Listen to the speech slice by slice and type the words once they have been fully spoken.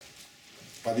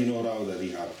11வது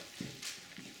அதிகாரம்.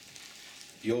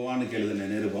 யோவானுக்கு எழுதின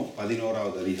நிருபம்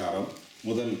 11வது அதிகாரம்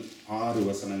முதல் 6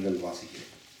 வசனங்கள்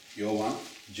வாசிக்கிறேன். யோவான்,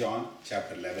 John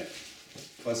chapter 11,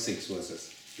 first 6 verses.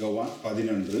 யோவான்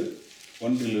 11,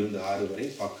 1-6 வரை,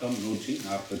 பக்கம்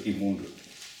 143.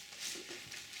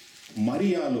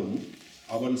 மரியாளும்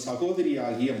அவள்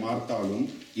சகோதரியாகிய மார்த்தாளும்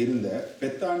இருந்த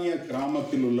பெத்தானியா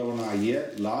கிராமத்தில் உள்ளவனாகிய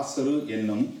லாசரு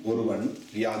என்னும் ஒருவன்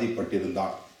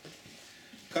வியாதிப்பட்டிருந்தான்.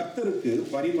 கர்த்தருக்கு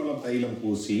பரிமள தைலம்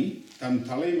பூசி தன்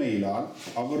தலைமையிலால்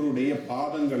அவருடைய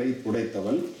பாதங்களை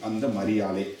துடைத்தவள் அந்த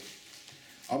மரியாளே.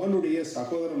 அவனுடைய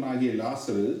சகோதரனாகிய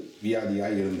லாசரு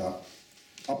வியாதியாய் இருந்தான்.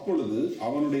 அப்பொழுது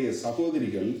அவனுடைய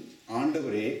சகோதரிகள்,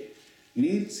 ஆண்டவரே,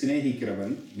 நீர்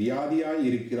சிநேகிக்கிறவன் வியாதியாய்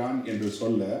இருக்கிறான் என்று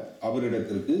சொல்ல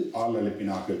அவரிடத்திற்கு ஆள்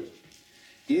அனுப்பினார்கள்.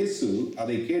 இயேசு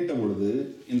அதை கேட்டபொழுது,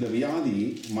 இந்த வியாதி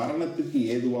மரணத்துக்கு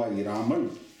ஏதுவாய் இராமல்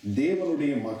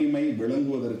தேவனுடைய மகிமை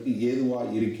விளங்குவதற்கு ஏதுவாய்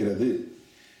இருக்கிறது.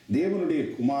 தேவனுடைய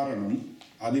குமாரனும்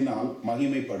அதனால்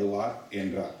மகிமைப்படுவார்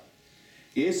என்றார்.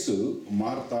 இயேசு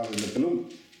மார்த்தாளிடத்திலும்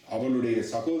அவளுடைய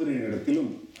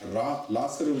சகோதரியினிடத்திலும்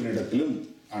லாசருவினிடத்திலும்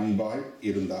அன்பாய்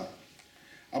இருந்தார்.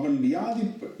 அவன்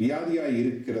வியாதியாய்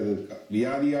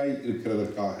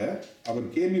இருக்கிறதற்காக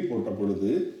அவர் கேள்வி போட்ட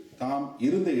பொழுது தாம்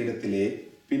இருந்த இடத்திலே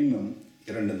பின்னும்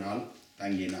 2 நாள்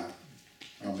தங்கினார்.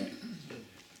 ஆமென்.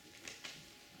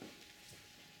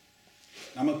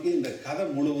 நமக்கு இந்த கதை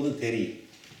முழுவதும் தெரியும்.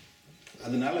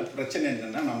 அதனால பிரச்சனை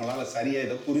என்னன்னா, நம்மளால சரியா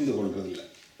இதை புரிந்து கொள்றது இல்லை.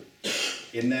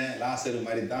 என்ன, லாசரு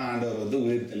மாதிரி தான் ஆண்டவர்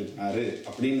உயிர் தெளிப்பாரு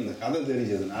அப்படின்னு இந்த கதை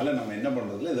தெரிஞ்சதுனால நம்ம என்ன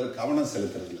பண்றதுல இதில் கவனம்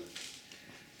செலுத்துறது இல்லை.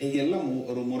 நீங்க எல்லாம்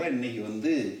ஒரு முறை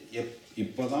இன்னைக்கு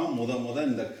இப்போதான் முத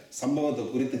இந்த சம்பவத்தை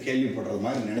குறித்து கேள்விப்படுறது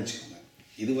மாதிரி நினைச்சுக்கோங்க.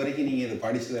 இது வரைக்கும் நீங்க இதை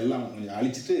படிச்சதெல்லாம் கொஞ்சம்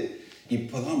அழிச்சிட்டு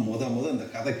இப்போதான் முத இந்த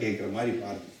கதை கேட்குற மாதிரி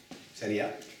பாருங்க. சரியா?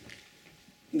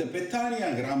 இந்த பெத்தானியா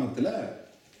கிராமத்துல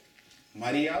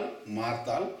மரியாள்,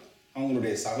 மார்த்தாள்,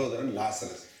 அவங்களுடைய சகோதரன்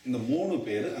லாசரஸ், இந்த 3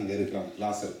 பேர் அங்க இருக்கிறாங்க.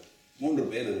 லாசர் 3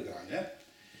 பேர் இருக்கிறாங்க.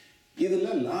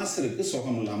 இதுல லாசருக்கு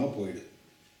சுகம் இல்லாம போயிடு.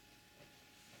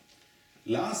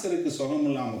 லாசருக்கு சுகம்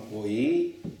இல்லாம போய்,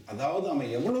 அதாவது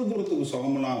அவன் எவ்வளவு தூரத்துக்கு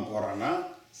சுகம் இல்லாம போறான்னா,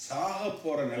 சாக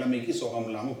போற நிலைமைக்கு சுகம்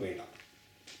இல்லாம போயிடான்.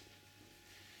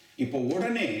 இப்போ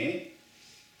உடனே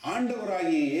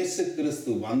ஆண்டவராகிய இயேசு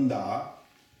கிறிஸ்து வந்தா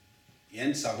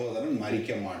என் சகோதரன்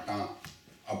மரிக்க மாட்டான்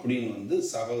அப்படின்னு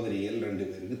சகோதரிகள் 2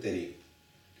 பேருக்கு தெரியும்.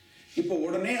 இப்போ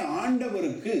உடனே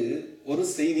ஆண்டவருக்கு ஒரு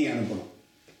செய்தி அனுப்பணும்.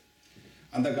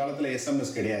 அந்த காலத்துல SMS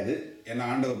கிடையாது. ஏன்னா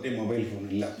ஆண்டவர்கிட்ட மொபைல் போன்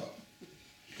இல்லை.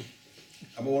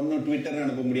 அப்போ ஒன்றும் ட்விட்டர்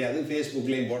அனுப்ப முடியாது,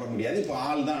 ஃபேஸ்புக்லேயும் போட முடியாது. இப்போ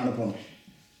ஆள் தான் அனுப்பணும்.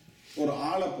 ஒரு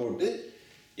ஆளை போட்டு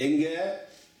எங்க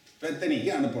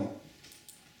பெத்தனிக்கு அனுப்பணும்.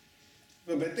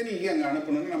 இப்போ பெத்தனிக்கு அங்கே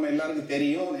அனுப்பணும்னு நம்ம எல்லாருக்கும்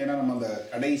தெரியும். ஏன்னா நம்ம அந்த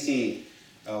கடைசி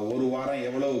 1 வாரம்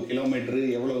எவ்வளவு கிலோமீட்டரு,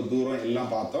 எவ்வளவு தூரம்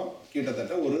எல்லாம் பார்த்தோம்.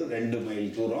 கிட்டத்தட்ட ஒரு 2 மைல்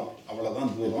தூரம்,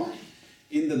 அவ்வளோதான் தூரம்.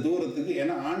 இந்த தூரத்துக்கு,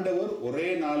 ஏன்னா ஆண்டவர் ஒரே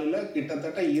நாளில்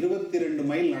கிட்டத்தட்ட 22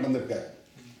 மைல் நடந்திருக்கார்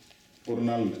ஒரு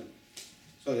நாளில்.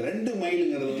 ஸோ 2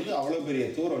 மைலுங்கிறது அவ்வளோ பெரிய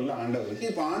தூரம் இல்லை ஆண்டவருக்கு.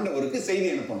 இப்போ ஆண்டவருக்கு செய்தி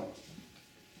அனுப்பணும்.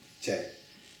 சரி,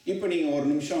 இப்போ நீங்கள் ஒரு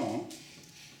நிமிஷம்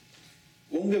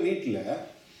உங்கள் வீட்டில்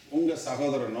உங்கள்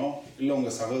சகோதரனோ இல்லை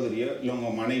உங்கள் சகோதரியோ இல்லை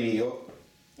உங்கள் மனைவியோ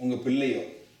உங்கள் பிள்ளையோ,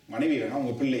 மனைவி வேணா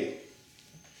உங்கள் பிள்ளையோ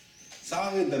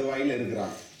சாகு தருவாயில்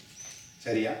இருக்கிறாங்க.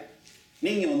 சரியா?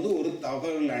 நீங்கள் ஒரு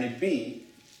தகவல் அனுப்பி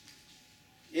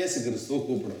இயேசு கிறிஸ்துவை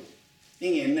கூப்பிடணும்.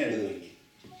 நீங்கள் என்ன எழுதுவீங்க?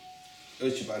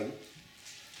 யோசிச்சு பாருங்க.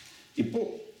 இப்போ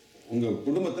உங்க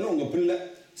குடும்பத்துல உங்க பிள்ளை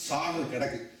சாக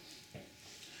கிடக்கு.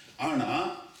 ஆனா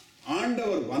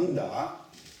ஆண்டவர் வந்தா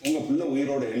உங்க பிள்ளை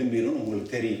உயிரோட எழும்பிடும்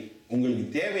உங்களுக்கு தெரியும். உங்களுக்கு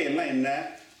தேவையெல்லாம் என்ன?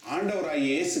 ஆண்டவராகிய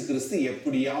இயேசு கிறிஸ்து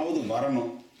எப்படியாவது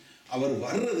வரணும். அவர்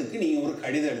வர்றதுக்கு நீங்க ஒரு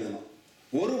கடிதம் எழுதணும்.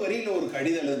 ஒரு வரியில ஒரு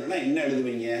கடிதம் எழுதணும்னா என்ன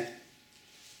எழுதுவீங்க?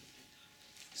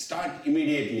 Start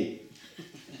immediately.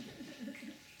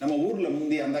 நம்ம ஊர்ல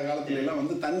முந்தி அந்த காலத்துல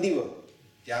எல்லாம் தந்தி வரும்,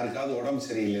 யாருக்காவது உடம்பு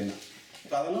சரியில்லைன்னா.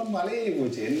 அதெல்லாம் மலையேறி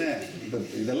போச்சு. என்ன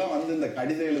இதெல்லாம் இந்த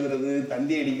கடிதம் எழுதுறது,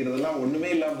 தந்தி அடிக்கிறதெல்லாம் ஒண்ணுமே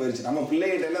இல்லாம போயிருச்சு. நம்ம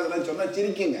பிள்ளைகிட்ட எல்லாம் அதெல்லாம் சொன்னா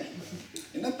சிரிக்குங்க.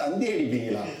 என்ன தந்தி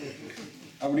அடிப்பீங்களா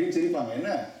அப்படின்னு சிரிப்பாங்க. என்ன,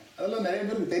 அதெல்லாம் நிறைய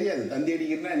பேருக்கு தெரியாது, தந்தி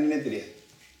அடிக்கிறதுனா என்னன்னே தெரியாது.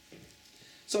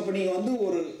 ஸோ இப்போ நீங்க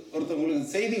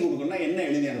ஒருத்தவங்களுக்கு செய்தி கொடுக்கணும்னா என்ன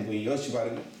எழுதி அனுப்புவீங்க? யோசிச்சு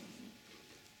பாருங்க.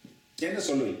 என்ன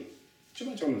சொல்லுவீங்க?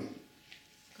 சும்மா சொல்லுங்க.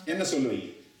 என்ன சொல்லுவீங்க?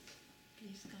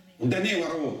 உடனே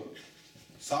வரவும்,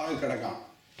 சாக கிடக்கான்,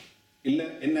 இல்ல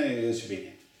என்ன யோசிப்பீங்க?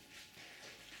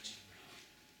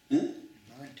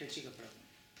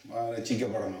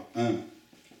 ரட்சிக்கப்படணும்.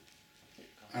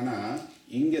 ஆனா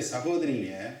இங்க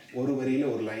சகோதரிங்க ஒரு வரியில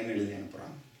ஒரு லைன் எழுதி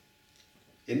அனுப்புறாங்க.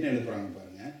 என்ன எழுப்புறாங்க பாருங்க?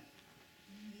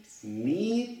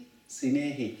 நீர்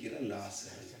சிநேகிக்கிற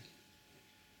லாசரு.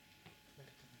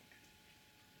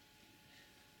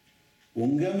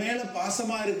 உங்க மேல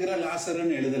பாசமா இருக்கிற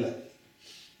லாசருன்னு எழுதல.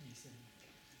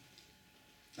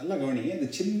 நல்லா கவனிங்க, இது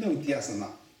சின்ன வித்தியாசம்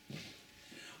தான்.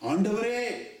 ஆண்டவரே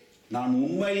நான்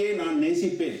உண்மையே நான்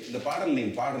நேசிப்பேன். இந்த பாடல்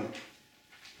நீங்க பாடணும்.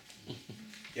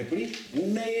 எப்படி?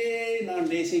 உன்னையே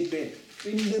நான் நேசிப்பேன்,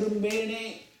 பின் திரும்பேனே,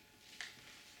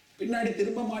 பின்னாடி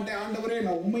திரும்ப மாட்டேன். ஆண்டவரே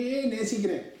நான் உண்மையே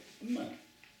நேசிக்கிறேன், உண்மை.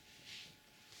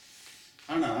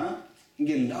 ஆனா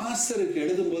இங்க லாசருக்கு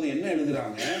எழுதும் போது என்ன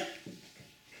எழுதுறாங்க?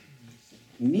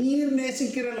 நீர்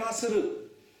நேசிக்கிற லாசரு.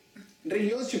 இன்றைக்கு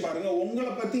யோசிச்சு பாருங்க,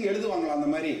 உங்களை பத்தி எழுதுவாங்களா அந்த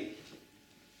மாதிரி?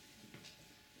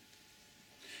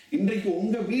 இன்றைக்கு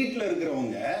உங்க வீட்டுல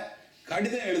இருக்கிறவங்க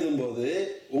கடிதம் எழுதும் போது,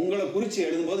 உங்களை குறிச்சு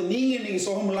எழுதும் போது, நீங்க இன்னைக்கு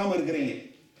சுகம் இல்லாம இருக்கிறீங்க,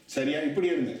 சரியா? இப்படி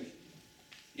எழுதுங்க.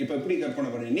 இப்ப எப்படி கற்பனை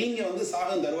பண்ணுங்க, நீங்க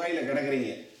சாகம் தருவாயில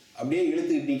கிடக்குறீங்க, அப்படியே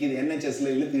இழுத்துக்கிட்டு நிக்குது,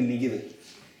 NHSல இழுத்துக்கிட்டு நிக்குது,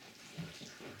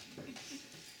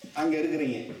 அங்க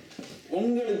இருக்கிறீங்க.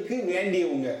 உங்களுக்கு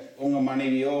வேண்டியவங்க, உங்க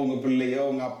மனைவியோ உங்க பிள்ளையோ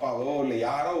உங்க அப்பாவோ இல்ல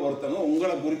யாரோ ஒருத்தனும்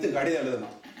உங்களை குறித்து கடிதம்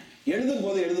எழுதணும். எழுதும்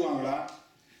போது எழுதுவாங்களா?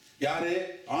 யாரு?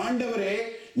 ஆண்டவரே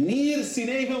நீர்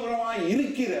சிநேகபரமாய்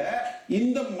இருக்கிற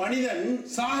இந்த மனிதன்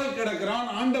சாக கிடக்கிறான்,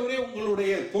 ஆண்டவரே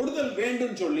உங்களுடைய தொடுதல்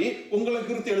வேண்டும் சொல்லி உங்களை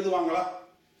குறித்து எழுதுவாங்களா?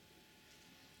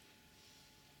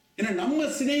 ஏன்னா நம்ம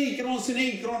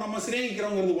சிநேகிக்கிறோம் நம்ம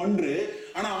சிநேகிக்கிறோங்கிறது ஒன்று.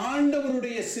 ஆனா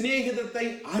ஆண்டவருடைய சிநேகிதத்தை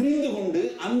அறிந்து கொண்டு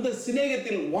அந்த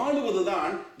சிநேகத்தில்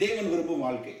வாழுவதுதான் தேவன் விரும்பும்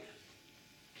வாழ்க்கை.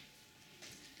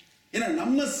 ஏன்னா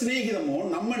நம்ம சிநேகிதமோ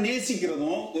நம்ம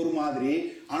நேசிக்கிறதும் ஒரு மாதிரி,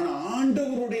 ஆனா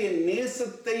ஆண்டவருடைய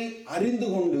நேசத்தை அறிந்து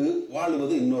கொண்டு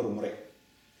வாழுவது இன்னொரு முறை.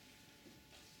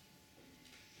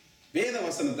 வேத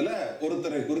வசனத்துல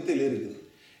ஒருத்தரை குறித்து இருக்குது,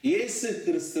 இயேசு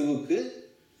கிறிஸ்துவுக்கு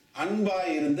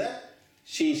அன்பாய் இருந்த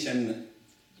சீஷன்.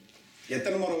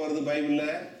 எத்தனை முறை வருது பைபிள்ல?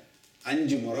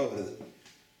 5 முறை வருது.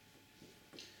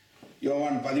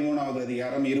 யோவான் 13வது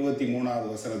அதிகாரம் 23வது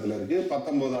வசனத்துல இருக்கு,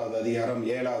 19வது அதிகாரம்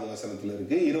 7வது வசனத்துல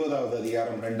இருக்கு, 20வது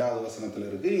அதிகாரம் 2வது வசனத்துல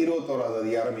இருக்கு, 21வது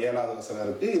அதிகாரம் 7வது வசனம்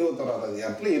இருக்கு, 21வது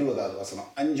அதிகாரத்துல 20வது வசனம்.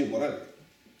 5 முறை இருக்கு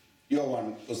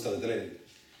யோவான் புஸ்தகத்துல இருக்கு.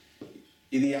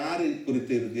 இது யாரு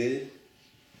குறித்து இருக்கு?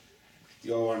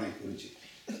 யோவானை குறிச்சு.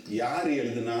 யாரு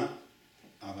எழுதுனா?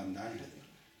 அவன் தான் எழுதுனான்.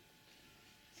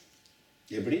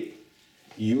 எப்படி?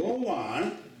 யோவான்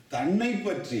தன்னை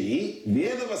பற்றி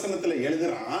வேத வசனத்துல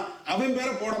எழுதுறான், அவன்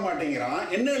பேரை போட மாட்டேங்கிறான்.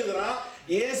 என்ன எழுதுறான்?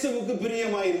 இயேசுவுக்கு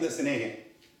பிரியமாயிருந்த சிநேகன்,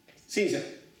 சீசன்.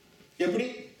 எப்படி?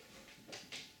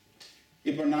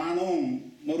 இப்ப நானும்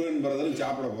முருகன் பிரதரும்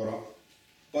சாப்பிட போறோம்.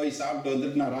 போய் சாப்பிட்டு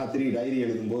வந்துட்டு நான் ராத்திரி டைரி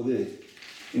எழுதும் போது,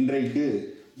 இன்றைக்கு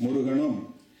முருகனும்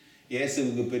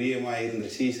இயேசுவுக்கு பிரியமாயிருந்த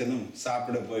சீசனும்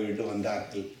சாப்பிட போய்விட்டு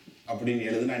வந்தார்கள் அப்படின்னு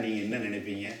எழுதுனா நீங்க என்ன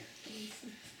நினைப்பீங்க?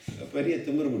 பெரிய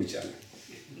திமிரு பிடிச்சாங்க.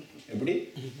 எப்படி?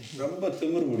 ரொம்ப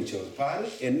திமிரு பிடிச்சவர். பாரு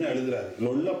என்ன எழுதுறாரு,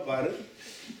 லொல்ல பாரு,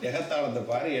 எகத்தாளத்தை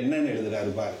பாரு, என்னன்னு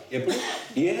எழுதுறாரு பாரு. எப்படி?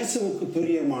 இயேசுவுக்கு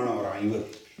பிரியமானவரா இவர்.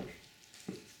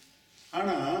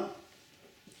 ஆனா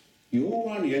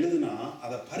யோவான் எழுதுனா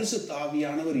அதை பரிசுத்த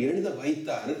ஆவியானவர் எழுத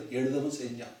வைத்தாரு, எழுதவும்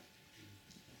செஞ்சான்.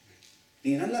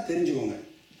 நீங்க நல்லா தெரிஞ்சுக்கோங்க.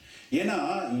 ஏன்னா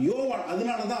யோவான்,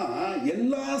 அதனாலதான்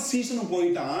எல்லா சீசனும்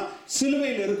போயிட்டான்.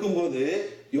 சிலுவையில் இருக்கும்போது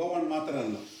யோவான் மாத்திரம்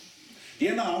இருந்தான்.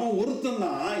 ஏன்னா அவன் ஒருத்தன்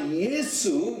தான்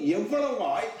இயேசு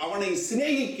எவ்வளவாய் அவனை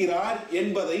சிநேகிக்கிறார்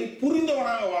என்பதை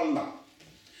புரிந்தவனாக வாழ்ந்தான்.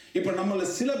 இப்ப நம்மள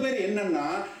சில பேர் என்னன்னா,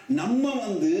 நம்ம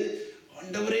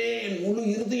ஆண்டவரே என் முழு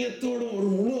இருதயத்தோடும் ஒரு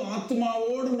முழு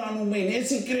ஆத்மாவோடும் நான் உண்மை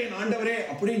நேசிக்கிறேன் ஆண்டவரே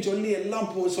அப்படின்னு சொல்லி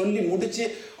எல்லாம் சொல்லி முடிச்சு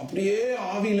அப்படியே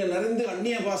ஆவியில நிறைந்து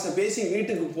அந்நிய பாஷை பேசி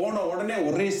வீட்டுக்கு போன உடனே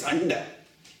ஒரே சண்டை.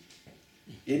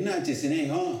 என்னாச்சு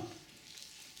சிநேகம்?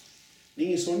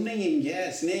 நீங்க சொன்னீங்க இங்க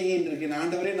சிநேகின்னு இருக்கு,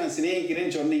 ஆண்டவரே நான்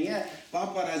சிநேகிக்கிறேன்னு சொன்னீங்க,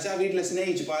 பாப்பா ராஜா வீட்டுல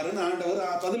சிநேகிச்சு பாருன்னு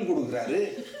ஆண்டவர் பதில் கொடுக்குறாரு.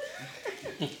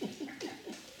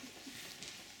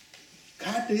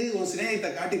 காட்டு உன்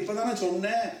சிநேகத்தை காட்டு. இப்பதானே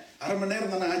சொன்னேன், அரை மணி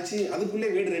நேரம் தானே ஆச்சு,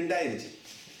 அதுக்குள்ளே வீடு 2 ஆயிருச்சு.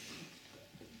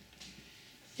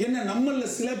 என்ன நம்மள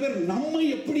சில பேர் நம்ம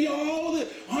எப்படியாவது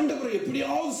ஆண்டவரை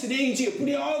எப்படியாவது சிநேகிச்சு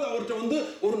எப்படியாவது அவர்கிட்ட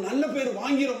ஒரு நல்ல பேர்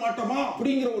வாங்கிட மாட்டோமா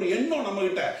அப்படிங்கிற ஒரு எண்ணம் நம்ம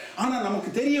கிட்ட. ஆனா நமக்கு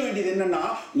தெரிய வேண்டியது என்னன்னா,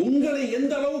 உங்களை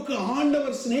எந்த அளவுக்கு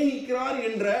ஆண்டவர் சிநேகிக்கிறார்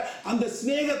என்ற அந்த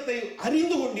சிநேகத்தை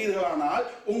அறிந்து கொண்டீர்களானால்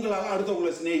உங்களால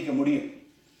அடுத்தவங்களை சிநேகிக்க முடியும்.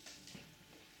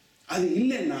 அது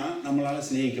இல்லைன்னா நம்மளால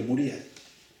சிநேகிக்க முடியாது.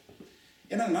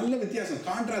 ஏன்னா நல்ல வித்தியாசம்,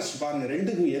 கான்ட்ராஸ்ட் பாருங்க,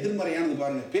 ரெண்டுக்கும் எதிர்மறையானது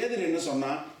பாருங்க. பேதுரு என்ன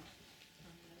சொன்னா?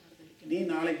 நீ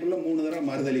நாளைக்குள்ள 3 தடவை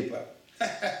மறுதளிப்ப.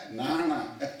 நானா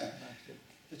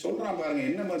சொல்றான் பாருங்க,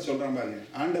 என்ன மாதிரி சொல்றான் பாருங்க.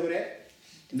 ஆண்டவரே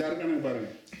இந்த இருக்கானு பாருங்க,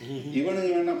 இவனுங்க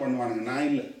வேணா பண்ணுவானுங்க, நான்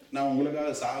இல்லை, நான்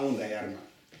உங்களுக்காக சாகவும் தயாருனா.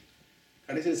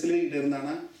 கடைசியில் சிலுவைக்கிட்டு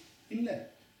இருந்தானா? இல்ல,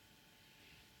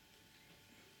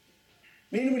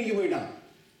 மீன் பிடிக்க போயிட்டான்.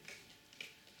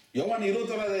 யோவான்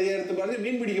 21வது அதிகாரத்தை பாருங்க,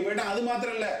 மீன் பிடிக்க போயிட்டான். அது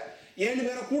மாத்திரம் இல்ல, 7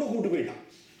 பேரை கூட கூட்டு போயிட்டான்.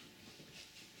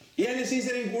 ஏழு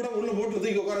சீசரையும் கூட உள்ள போட்டு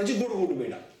தூக்கி உட்கார வச்சு கூட கூட்டு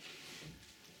போயிட்டான்.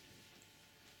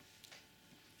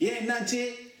 ஏன் என்னாச்சு?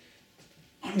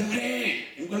 ஆண்டவரே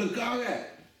உங்களுக்காக.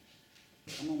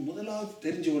 நம்ம முதலாவது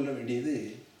தெரிஞ்சு கொள்ள வேண்டியது,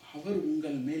 அவர்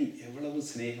உங்கள் மேல் எவ்வளவு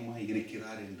சிநேகமா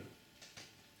இருக்கிறார் என்று.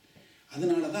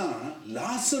 அதனாலதான்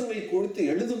லாசருவை கொடுத்து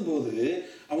எழுதும் போது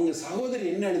அவங்க சகோதரி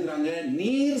என்ன எழுதுறாங்க?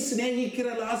 நீர் சிநேகிக்கிற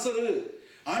லாசரு.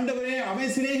 ஆண்டவரே,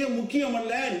 அவன் சிநேகம் முக்கியம்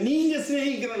அல்ல, நீங்க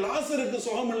சிநேகிக்கிற லாசருக்கு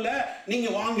சுகம் இல்ல, நீங்க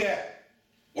வாங்க,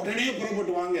 உடனே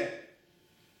புறப்பட்டு வாங்க.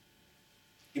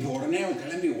 இப்ப உடனே அவன்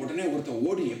கிளம்பி உடனே ஒருத்தன்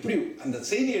ஓடி எப்படி அந்த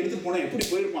செய்தியை எடுத்து போனா எப்படி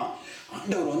போயிருப்பான்?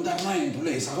 ஆண்டவர் வந்தாருன்னா என்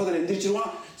பிள்ளை சகோதரன்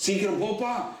எந்திரிச்சிருவான், சீக்கிரம்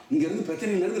போப்பா, இங்க இருந்து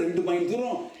பிரச்சனையில இருந்து 2 மைல்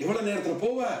தூரம், எவ்வளவு நேரத்துல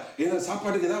போவ, ஏதாவது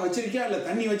சாப்பாட்டுக்கு ஏதாவது வச்சிருக்கியா, இல்ல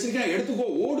தண்ணி வச்சிருக்கியா, எடுத்துக்கோ,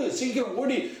 ஓடு, சீக்கிரம்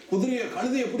ஓடி குதிரைய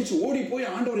கழுதைய பிடிச்சு ஓடி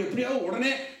போய் ஆண்டவர் எப்படியாவது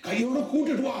உடனே கையோட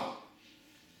கூட்டிட்டு வா.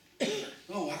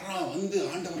 வர்றான், வந்து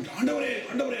ஆண்டவர், ஆண்டவரே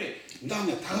ஆண்டவரே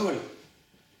இந்தாங்க தகவல்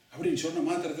அப்படின்னு சொன்ன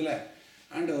மாத்திரத்துல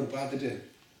ஆண்டவர் பார்த்துட்டு,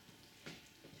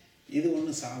 இது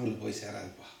ஒண்ணு சாவுல போய்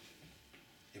சேராதுப்பா.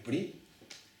 எப்படி?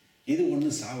 இது ஒண்ணு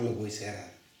சாவுல போய்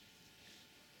சேராது.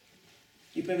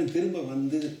 இப்ப இவன் திரும்ப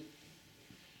வந்து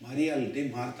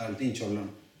மரியாள்கிட்டையும் மார்த்தாள்கிட்டையும்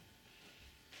சொல்லணும்.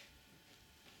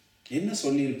 என்ன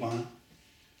சொல்லியிருப்பான்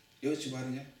யோசிச்சு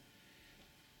பாருங்க.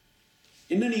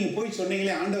 இன்னும் நீங்க போய்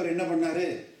சொன்னீங்களே, ஆண்டவர் என்ன பண்ணாரு?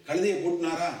 கழுதையை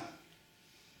போட்டுனாரா?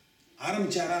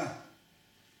 ஆரம்பிச்சாரா?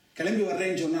 கிளம்பி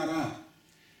வர்றேன்னு சொன்னாரா?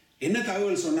 என்ன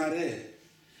தகவல் சொன்னாரு?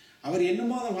 அவர்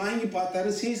என்னமோ அதை வாங்கி பார்த்தாரு,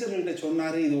 சீசர்கள்ட்ட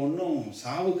சொன்னாரு, இது ஒன்றும்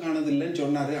சாவுக்கானது இல்லைன்னு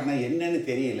சொன்னாரு, ஆனா என்னன்னு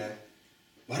தெரியல.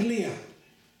 வரலையா?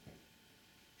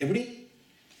 எப்படி?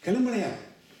 கிளம்பலையா?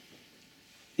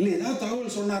 இல்ல ஏதாவது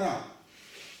தகவல் சொன்னாரா?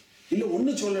 இல்ல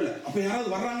ஒன்னும் சொல்லல. அப்ப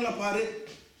யாராவது வர்றாங்களா பாரு,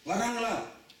 வர்றாங்களா?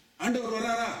 ஆண்டவர்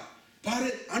வர்றாரா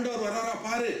பாரு, ஆண்டவர் வர்றாரா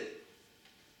பாரு.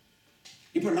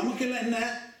 இப்ப நமக்கெல்லாம் என்ன?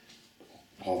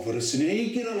 அவர்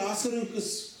சிநேகிக்கிற லாசருக்கு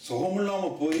சுகம்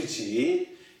இல்லாம போயிடுச்சு.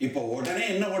 இப்ப உடனே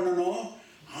என்ன பண்ணணும்?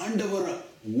 ஆண்டவர்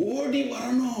ஓடி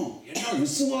வரணும். என்ன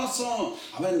விசுவாசம்,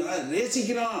 அவன்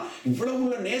நேசிக்கிறான், இவ்வளவு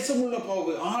உள்ள நேசம் உள்ள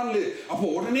ஆளு. அப்ப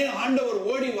உடனே ஆண்டவர்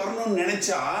ஓடி வரணும்னு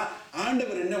நினைச்சா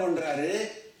ஆண்டவர் என்ன பண்றாரு?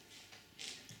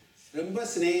 ரொம்ப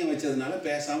சிநேகம் வச்சதுனால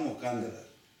பேசாம உட்கார்ந்துறாரு.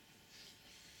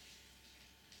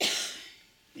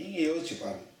 நீங்க யோசிச்சு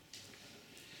பாருங்க.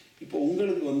 இப்போ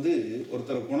உங்களுக்கு வந்து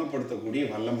ஒருத்தரை குணப்படுத்தக்கூடிய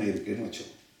வல்லமை இருக்குன்னு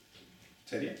வச்சோம்,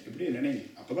 சரியா? இப்படி நினைங்க.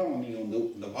 அப்பதான் நீங்க வந்து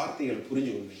இந்த வார்த்தைகளை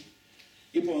புரிஞ்சு கொள்வீங்க.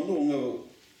 இப்போ வந்து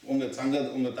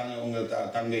உங்க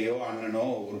தங்கையோ அண்ணனோ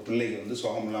ஒரு பிள்ளைக்கு வந்து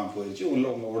சுகமெல்லாம் போயிடுச்சு, உள்ள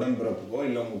உங்க உடன்பிறப்புக்கோ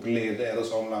இல்லை உங்க பிள்ளைகிட்ட ஏதோ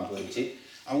சுகமெல்லாம் போயிடுச்சு.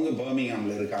 அவங்க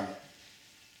பர்மிங்ஹாம்ல இருக்காங்க,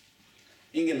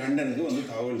 இங்க லண்டனுக்கு வந்து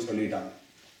தகவல் சொல்லிட்டாங்க.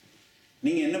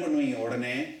 நீங்க என்ன பண்ணுவீங்க?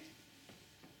 உடனே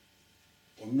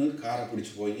ஒன்று காரை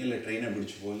பிடிச்சி போவீங்க, இல்லை ட்ரெயினை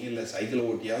பிடிச்சி போவீங்க, இல்லை சைக்கிளை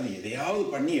ஓட்டியாவது எதையாவது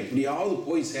பண்ணி எப்படியாவது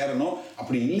போய் சேரணும்.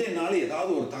 அப்படி இல்லைனாலும்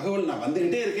ஏதாவது ஒரு தகவல், நான்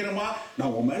வந்துகிட்டே இருக்கிறேம்மா,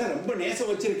 நான் உன் மேல ரொம்ப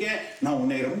நேசம் வச்சிருக்கேன், நான்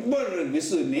உன்னை ரொம்ப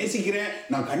நேசிக்கிறேன்,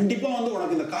 நான் கண்டிப்பா வந்து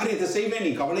உனக்கு இந்த காரியத்தை செய்வேன்,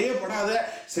 நீ கவலையே படாத,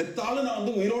 செத்தாலும் நான்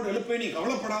வந்து உயிரோடு எழுப்பேன், நீ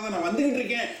கவலைப்படாத, நான் வந்துகிட்டு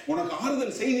இருக்கேன், உனக்கு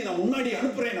ஆறுதல் செய்தி நான் முன்னாடி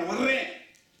அனுப்புறேன், நான் வர்றேன்.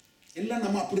 எல்லாம்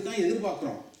நம்ம அப்படித்தான்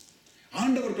எதிர்பார்க்கிறோம்.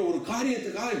 ஆண்டவர்கிட்ட ஒரு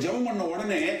காரியத்துக்காக ஜெபம் பண்ண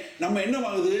உடனே நம்ம என்ன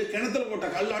ஆகுது? கிணத்துல போட்ட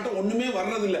கல்லாட்டம் ஒண்ணுமே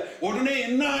வர்றது இல்ல. உடனே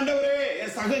என்ன ஆண்டவரே,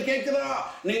 என் சகை கேக்குதா,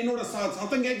 என்னோட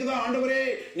சத்தம் கேக்குதா, ஆண்டவரே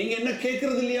நீங்க என்ன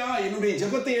கேட்கறது இல்லையா, என்னுடைய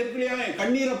ஜெபத்தை ஏற்கலையா, என்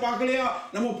கண்ணீரை பார்க்கலையா,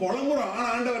 நம்ம புலம்புறோம். ஆனா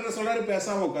ஆண்டவர் என்ன சொல்றாரு?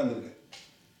 பேசாம உட்கார்ந்துருக்கு.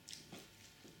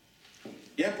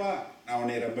 ஏப்பா, நான்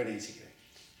உன்னை ரொம்ப நேசிக்கிறேன்.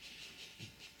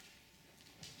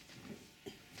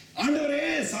 ஆண்டவரே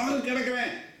சாக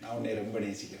கிடக்குறேன், நான் உன்னை ரொம்ப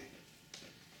நேசிக்கிறேன்.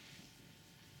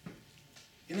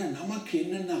 ஏன்னா நமக்கு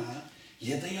என்னன்னா,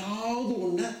 எதையாவது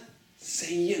ஒண்ண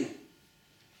செய்யணும்.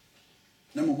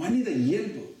 நம்ம மனித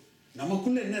இயல்பு,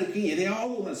 நமக்குள்ள என்ன இருக்கு?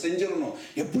 எதையாவது ஒண்ணு செஞ்சிடணும்,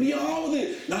 எப்படியாவது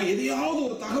நான் எதையாவது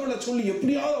ஒரு தகவலை சொல்லி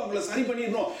எப்படியாவது அவங்களை சரி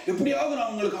பண்ணிடணும், எப்படியாவது நான்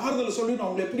அவங்களுக்கு ஆறுதலை சொல்லிடணும்,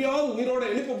 அவங்களை எப்படியாவது உயிரோட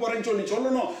எழுப்ப போறேன்னு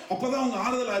சொல்லணும், அப்பதான் அவங்க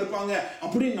ஆறுதலா இருப்பாங்க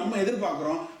அப்படின்னு நம்ம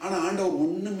எதிர்பார்க்கிறோம். ஆனா ஆண்டவர்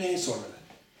ஒண்ணுமே சொல்லல,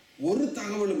 ஒரு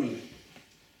தகவலும் இல்லை.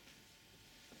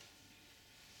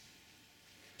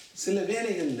 சில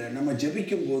வேளைகள்ல நம்ம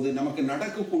ஜெபிக்கும் போது நமக்கு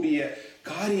நடக்கக்கூடிய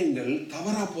காரியங்கள்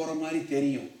தவறா போற மாதிரி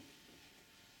தெரியும்.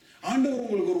 ஆண்டவர்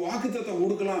உங்களுக்கு ஒரு வாக்குத்தத்தம்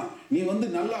கொடுக்கலாம், நீ வந்து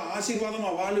நல்ல ஆசீர்வாதமா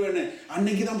வாழுவேன்னு,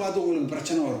 அன்னைக்குதான் பார்த்து உங்களுக்கு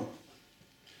பிரச்சனை வரும்.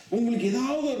 உங்களுக்கு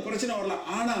ஏதாவது ஒரு பிரச்சனை வரலாம்.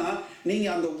 ஆனா நீங்க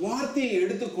அந்த வார்த்தையை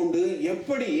எடுத்துக்கொண்டு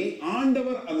எப்படி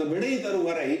ஆண்டவர் அந்த விடை தரும்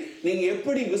வரை நீங்க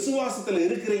எப்படி விசுவாசத்துல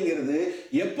இருக்கிறீங்கிறது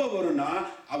எப்ப வரும்னா,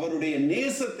 அவருடைய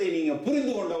நேசத்தை நீங்க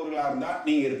புரிந்து கொண்டவர்களா இருந்தா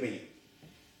நீங்க இருப்பீங்க.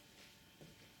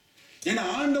 ஏன்னா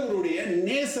ஆண்டவருடைய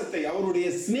நேசத்தை, அவருடைய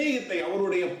சிநேகத்தை,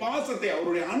 அவருடைய பாசத்தை,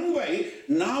 அவருடைய அன்பை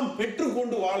நாம்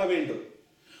பெற்றுக்கொண்டு வாழ வேண்டும்.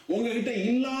 உங்ககிட்ட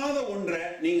இல்லாத ஒன்றை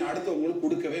நீங்க அடுத்தவங்களுக்கு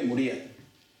கொடுக்கவே முடியாது.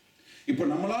 இப்ப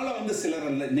நம்மளால சிலரை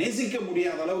நேசிக்க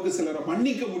முடியாத அளவுக்கு, சிலரை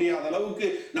மன்னிக்க முடியாத அளவுக்கு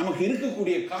நமக்கு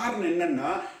இருக்கக்கூடிய காரணம் என்னன்னா,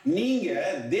 நீங்க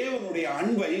தேவனுடைய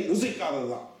அன்பை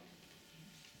ருசிக்காததுதான்.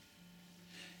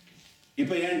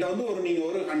 இப்ப என்கிட்ட நீங்க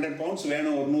ஒரு 100 பவுண்ட்ஸ்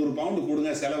வேணும், ஒரு 100 பவுண்ட்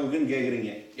கொடுங்க செலவுக்குன்னு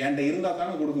கேக்குறீங்க. என்கிட்ட இருந்தா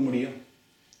தானே கொடுக்க முடியும்.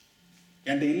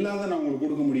 என்கிட்ட இல்லாத நான் உங்களுக்கு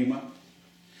கொடுக்க முடியுமா?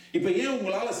 இப்ப ஏன்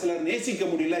உங்களால சிலர் நேசிக்க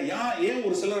முடியல, ஏன்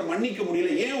ஒரு சிலரை மன்னிக்க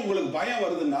முடியல, ஏன் உங்களுக்கு பயம்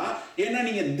வருதுன்னா, ஏன்னா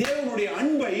நீங்க தேவனுடைய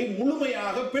அன்பை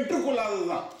முழுமையாக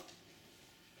பெற்றுக்கொள்ளாததுதான்.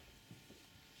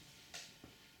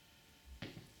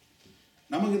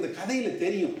 நமக்கு இந்த கதையில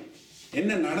தெரியும்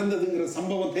என்ன நடந்ததுங்கிற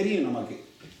சம்பவம் தெரியும் நமக்கு.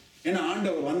 ஏன்னா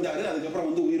ஆண்டவர் வந்தாரு, அதுக்கப்புறம்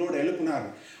உயிரோடு எழுப்பினார்.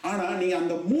 ஆனா நீங்க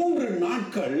அந்த 3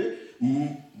 நாட்கள்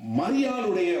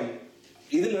மரியாளுடைய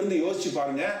இதுல இருந்து யோசிச்சு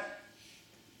பாருங்க,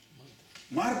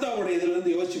 மார்த்தாவுடைய இதுல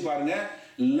இருந்து யோசிச்சு பாருங்க,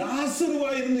 லாசருவா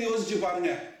இருந்து யோசிச்சு பாருங்க.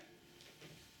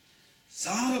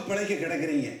 சாக பிழைக்க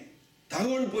கிடக்குறீங்க.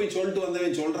 தகவல் போய் சொல்லிட்டு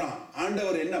வந்தவன் சொல்றான்,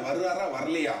 ஆண்டவர் என்ன வர்றாரா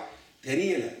வரலையா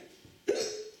தெரியல,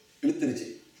 இழுத்துருச்சு.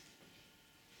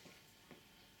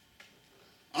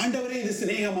 ஆண்டவரே இது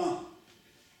சிநேகமா?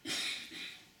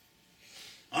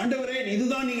 ஆண்டவரே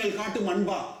இதுதான் நீங்கள் காட்டும்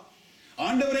அன்பா?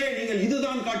 ஆண்டவரே நீங்கள்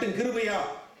இதுதான் காட்டும் கிருபையா?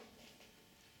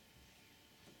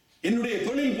 என்னுடைய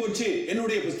தொழில் போச்சு,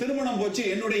 என்னுடைய திருமணம் போச்சு,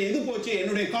 என்னுடைய இது போச்சு,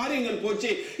 என்னுடைய காரியங்கள் போச்சு,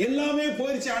 எல்லாமே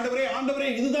போயிருச்சு. ஆண்டவரே, ஆண்டவரே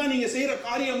இதுதான் நீங்க செய்யற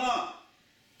காரியமா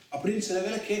அப்படின்னு சில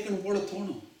வேளை கேட்கணும் போல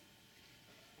தோணும்.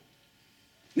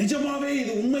 நிஜமாவே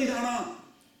இது உண்மைதானா,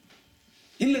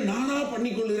 இல்ல நானா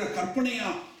பண்ணிக்கொள்கிற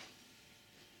கற்பனையா?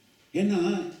 ஏன்னா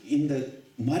இந்த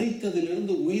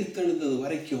மரித்ததிலிருந்து உயிர் தெழுந்தது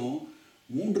வரைக்கும்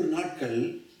 3 நாட்கள்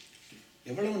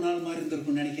எவ்வளவு நாள் மாதிரி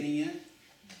இருந்திருக்கும் நினைக்கிறீங்க?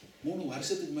 3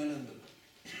 வருஷத்துக்கு மேல இருந்திருக்கும்.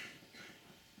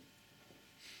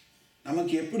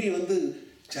 நமக்கு எப்படி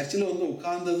சர்ச்சில்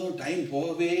உட்கார்ந்ததும் டைம்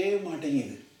போகவே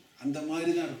மாட்டேங்குது, அந்த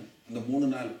மாதிரி தான் இருக்கும் அந்த 3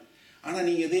 நாள். ஆனா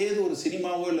நீங்க ஏதோ ஒரு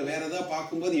சினிமாவோ இல்லை வேற ஏதாவது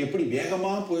பார்க்கும்போது எப்படி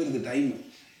வேகமா போயிருது டைம்.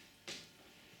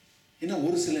 ஏன்னா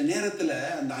ஒரு சில நேரத்துல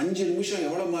அந்த 5 நிமிஷம்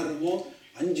எவ்வளவு மாதிரி இருக்கும்,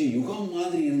 5 யுகம்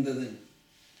மாதிரி இருந்தது.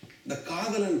 இந்த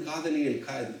காதலன்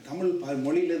காதலிகள் தமிழ்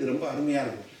மொழியில இது ரொம்ப அருமையா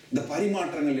இருக்கும். இந்த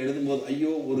பரிமாற்றங்கள் எழுதும்போது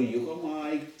ஐயோ ஒரு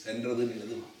யுகமாய் சென்றதுன்னு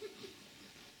எழுதுவான்.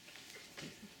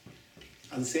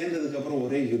 அது சேர்ந்ததுக்கு அப்புறம்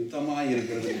ஒரே யுத்தமா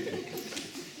இருக்கிறது.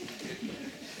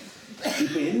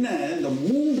 இப்ப என்ன, இந்த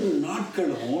 3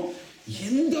 நாட்களும்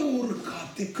எந்த ஒரு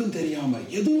திக்கும் தெரியாம,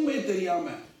 எதுவுமே தெரியாம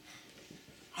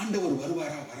ஆண்டவர்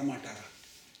வருவாரா வரமாட்டாரா?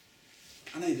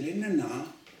 ஆனா இதுல என்னன்னா,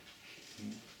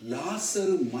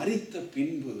 லாசரு மரித்த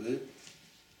பின்பு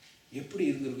எப்படி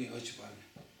இருந்திருக்கும் யோசிச்சு பாருங்க.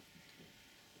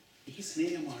 இது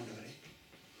சிநேகமா ஆண்டவரே?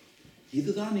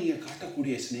 இதுதான் நீங்க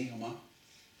காட்டக்கூடிய சிநேகமா?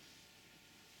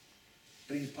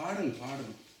 பாடல்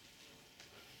பாடணும்.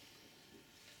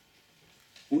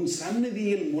 உன்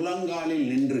சந்நிதியில் முழங்காலில்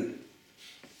நின்று,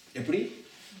 எப்படி?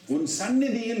 உன்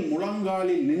சந்நிதியில்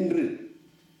முழங்காலில் நின்று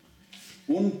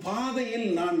உன் பாதையில்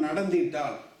நான்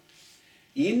நடந்திட்டால்,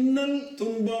 இன்னல்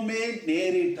துன்பமே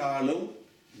நேரிட்டாலும்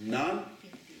நான்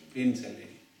பின்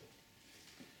செல்லேன்.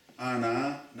 ஆனா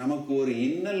நமக்கு ஒரு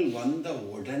இன்னல் வந்த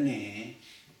உடனே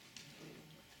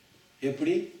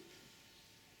எப்படி?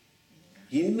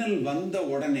 இன்னல் வந்த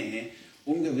உடனே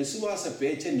உங்க விசுவாச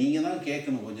பேச்சை நீங்க தான்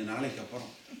கேட்கணும். கொஞ்ச நாளைக்கு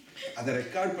அப்புறம் அதை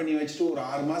ரெக்கார்ட் பண்ணி வச்சுட்டு ஒரு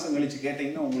 6 மாசம் கழிச்சு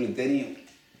கேட்டீங்கன்னா உங்களுக்கு தெரியும்,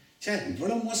 சே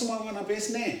இவ்வளவு மோசமாக நான்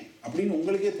பேசினேன் அப்படின்னு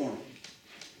உங்களுக்கே தோணும்.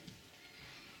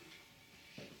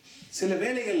 சில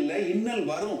வேளைகள்ல இன்னல்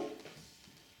வரும்,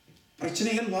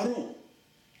 பிரச்சனைகள் வரும்.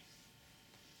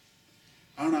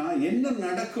 ஆனா என்ன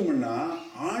நடக்கும்னா,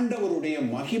 ஆண்டவருடைய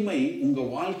மகிமை உங்க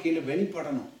வாழ்க்கையில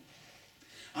வெளிப்படணும்.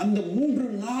 அந்த 3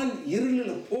 நாள்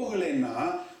இருளில் போகலைன்னா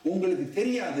உங்களுக்கு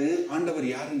தெரியாது ஆண்டவர்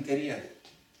யாருன்னு தெரியாது.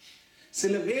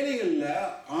 சில வேளைகள்ல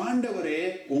ஆண்டவரே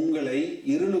உங்களை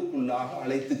இருளுக்குள்ளாக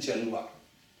அழைத்து செல்வார்.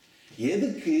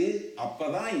 எதுக்கு?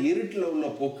 அப்பதான் இருட்டுல உள்ள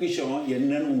பொக்கிஷம்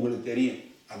என்னன்னு உங்களுக்கு தெரியும்.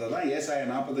 அததான் ஏசாயா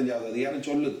 45வது அதிகாரம்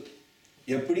சொல்லுது.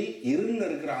 எப்படி? இருளில்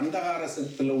இருக்கிற அந்தகார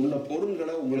சக்தியில உள்ள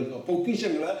பொருள்களை உங்களுக்கு,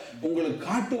 பொக்கிஷங்களை உங்களுக்கு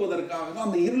காட்டுவதற்காக தான்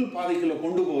அந்த இருள் பாதைக்குள்ள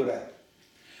கொண்டு போகிறார்.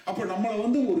 அப்ப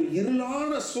நம்மளை ஒரு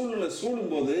இருளான சூழ்நிலை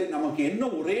சூழும் போது நமக்கு என்ன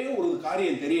ஒரே ஒரு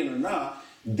காரியம் தெரியணும்னா,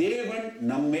 தேவன்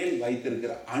நம்மேல்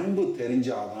வைத்திருக்கிற அன்பு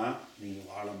தெரிஞ்சாதான் நீங்க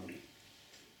வாழ முடியும்.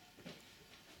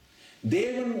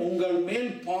 தேவன் உங்கள்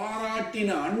மேல்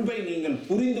பாராட்டின அன்பை நீங்கள்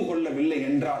புரிந்து கொள்ளவில்லை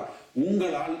என்றால்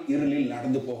உங்களால் இருளில்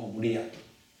நடந்து போக முடியாது.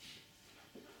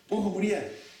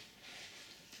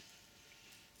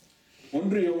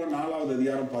 1 யோவான் 4வது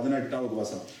அதிகாரம் 18வது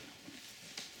வசனம்.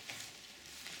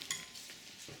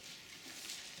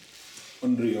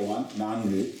 1 யோவான்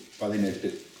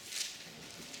 4:18.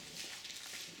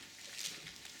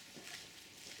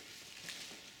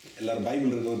 எல்லாரும்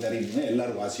பைபிள் இருக்கிறது தெரியுதுன்னு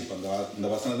எல்லாரும் வாசிப்போம். இந்த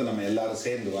வசனத்தை நம்ம எல்லாரும்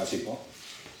சேர்ந்து வாசிப்போம்.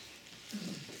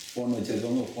 ஃபோன்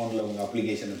வச்சுருக்கவங்க ஃபோனில் உங்கள்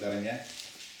அப்ளிகேஷனை தரங்க.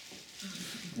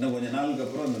 இன்னும் கொஞ்சம் நாளுக்கு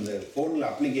அப்புறம் இந்த ஃபோனில்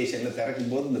அப்ளிகேஷனில்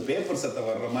திறக்கும் போது இந்த பேப்பர் சத்தம்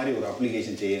வர்ற மாதிரி ஒரு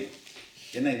அப்ளிகேஷன் செய்யணும்.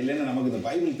 ஏன்னா இல்லைன்னா நமக்கு இந்த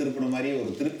பைபிள் திருப்பின மாதிரி ஒரு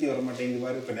திருப்தி வர மாட்டேங்குது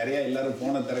பாரு. இப்போ நிறையா எல்லோரும்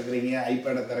ஃபோனை திறக்கிறீங்க,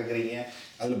 ஐபேடை திறக்கிறீங்க,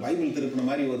 அதில் பைபிள் திருப்பின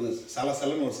மாதிரி ஒரு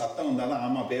சலசலன்னு ஒரு சத்தம் வந்தால் தான்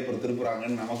ஆமாம் பேப்பர்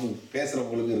திருப்புறாங்கன்னு நமக்கு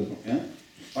பேசுகிறவங்களுக்கு இருக்கும்.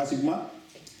 வாசிக்குமா?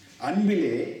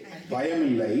 அன்பிலே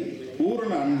பயமில்லை,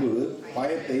 பூரண அன்பு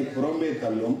பயத்தை புறம்பே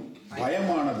தள்ளும்,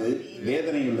 பயமானது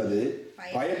வேதனையுள்ளது,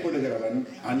 பயப்படுகிறவன்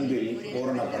அன்பில்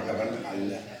பூரணப்பட்டவன்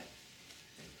அல்ல.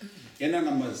 ஏன்னா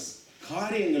நம்ம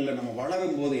காரியங்களில் நம்ம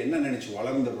வளரும் போது என்ன நினைச்சு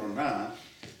வளர்ந்துடுறோம்னா,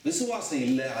 விசுவாசம்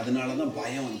இல்லை அதனால தான்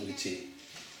பயம் வந்துருச்சு.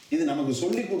 இது நமக்கு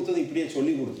சொல்லி கொடுத்தது இப்படியே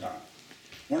சொல்லி கொடுத்துட்டாங்க.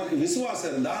 உனக்கு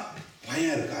விசுவாசம் இருந்தா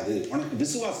பயம் இருக்காது, உனக்கு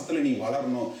விசுவாசத்துல நீ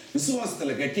வளரணும்,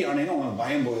 விசுவாசத்துல கெட்டி ஆனேன்னா உனக்கு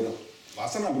பயம் போயிடும்.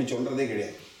 வசனம் அப்படி சொல்றதே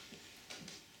கிடையாது.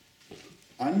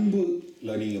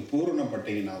 அன்புல நீங்க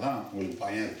பூரணப்பட்டீங்கன்னா தான் உங்களுக்கு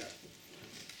பயம் இருக்காது.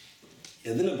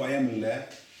 எதுல பயம் இல்லை?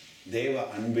 தேவ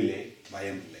அன்பிலே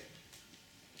பயம் இல்லை.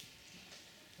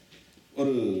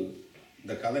 ஒரு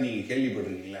இந்த கதை நீங்கள்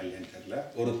கேள்விப்பட்டிருக்கீங்களா இல்லைன்னு தெரியல.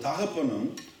 ஒரு தகப்பனும்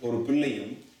ஒரு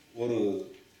பிள்ளையும் ஒரு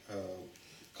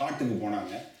காட்டுக்கு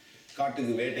போனாங்க.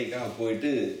 காட்டுக்கு வேட்டைக்காக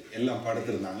போயிட்டு எல்லாம்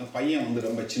படுத்திருந்தாங்க. பையன் வந்து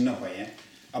ரொம்ப சின்ன பையன்.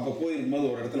 அப்போ போயிருக்கும்போது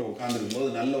ஒரு இடத்துல உட்காந்துருக்கும்போது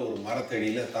நல்ல ஒரு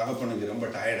மரத்தடியில் தகப்பனுக்கு ரொம்ப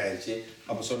டயர்ட் ஆயிடுச்சு.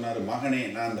 அப்போ சொன்னார், மகனே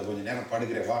நான் இந்த கொஞ்சம் நேரம்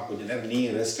படுக்கிறேன், வா கொஞ்சம் நேரம் நீ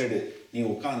ரெஸ்டடு, நீ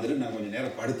உட்காந்துரு, நான் கொஞ்சம்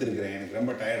நேரம் படுத்திருக்கிறேன், எனக்கு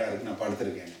ரொம்ப டயர்டாக இருக்கு, நான்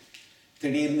படுத்திருக்கேன்.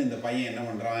 திடீர்னு இந்த பையன் என்ன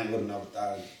பண்ணுறான், இவர்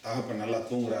தகப்பன் நல்லா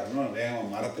தூங்குறாருன்னு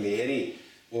வேகம் மரத்தில் ஏறி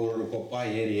ஒரு கொப்பா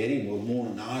ஏறி ஏறி ஒரு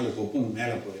 3-4 கொப்புக்கு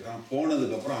மேலே போயிடறான்.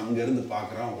 போனதுக்கப்புறம் அங்கேருந்து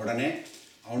பார்க்குறான். உடனே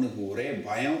அவனுக்கு ஒரே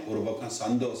பயம், ஒரு பக்கம்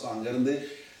சந்தோஷம். அங்கேருந்து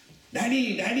டாடி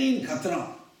டாடின்னு கத்துறான்.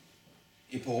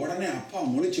 இப்போ உடனே அப்பா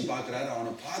முழிச்சு பார்க்குறாரு.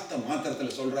 அவனை பார்த்த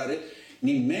மாத்திரத்தில் சொல்கிறாரு,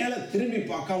 நீ மேலே திரும்பி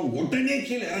பார்க்காம உடனே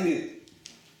கீழே இறங்கு.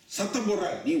 சத்தம்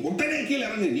போடுறாரு, நீ உடனே கீழே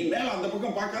இறங்கு, நீ மேலே அந்த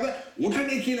பக்கம் பார்க்காத,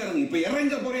 உடனே கீழே இறங்கு, இப்போ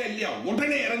இறங்க போறியா இல்லையா,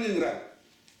 உடனே இறங்குங்கிறார்.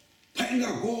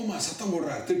 பயங்கர கோபமா சத்தம்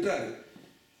போடுறாரு, திட்டுறாரு.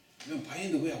 இவன்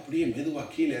பயந்து போய் அப்படியே மெதுவா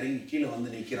கீழே இறங்கி கீழே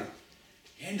வந்து நிற்கிறான்.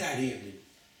 ஏண்டாடி அப்படின்னு.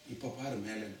 இப்போ பாரு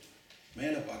மேலே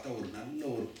மேலே பார்த்தா ஒரு நல்ல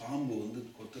ஒரு பாம்பு வந்து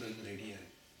கொத்துறதுக்கு ரெடியா இருக்கு.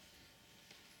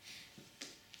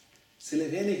 சில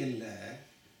வேளைகள்ல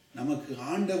நமக்கு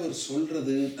ஆண்டவர்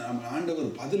சொல்றது, நம்ம ஆண்டவர்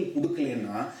பதில்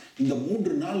கொடுக்கலன்னா இந்த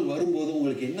 3 நாள் வரும்போது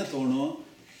உங்களுக்கு என்ன தோணும்?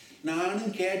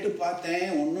 நானும் கேட்டு பார்த்தேன்,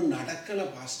 ஒன்றும் நடக்கலை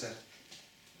பாஸ்டர்.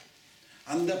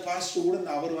 அந்த பாஸ்டர் கூட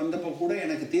அவர் வந்தப்ப கூட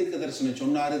எனக்கு தீர்க்க தரிசனம்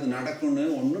சொன்னாரு, இது நடக்கும்னு,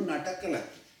 ஒன்றும் நடக்கலை.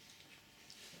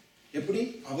 எப்படி?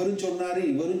 அவரும் சொன்னாரு,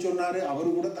 இவரும் சொன்னாரு, அவரு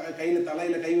கூட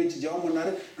தலையில கை வச்சு ஜெபம்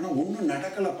பண்ணாரு, ஆனா ஒன்றும்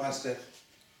நடக்கலை பாஸ்டர்.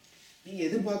 நீங்க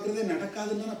எதிர்பார்க்கறதே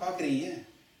நடக்காதுன்னு தானே பாக்குறீங்க.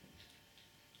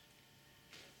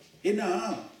 ஏன்னா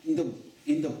இந்த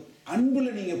இந்த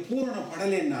அன்புல நீங்க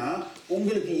பூரணப்படலைன்னா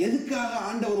உங்களுக்கு எதுக்காக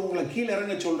ஆண்டவர் உங்களை கீழே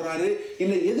இறங்க சொல்றாரு,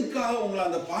 இல்ல எதுக்காக உங்களை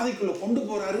அந்த பாதைக்குள்ள கொண்டு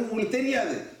போறாரு உங்களுக்கு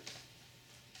தெரியாது.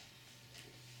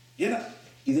 ஏன்னா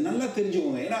இது நல்லா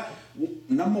தெரிஞ்சுக்கோங்க. ஏன்னா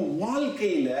நம்ம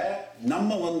வாழ்க்கையில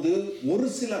நம்ம வந்து ஒரு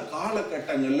சில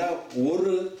காலகட்டங்கள்ல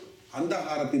ஒரு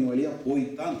அந்தகாரத்தின் வழியா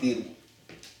போய்தான் தீரும்.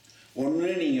 ஒண்ணு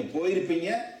நீங்க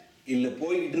போயிருப்பீங்க, இல்ல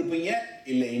போய்கிட்டு இருப்பீங்க,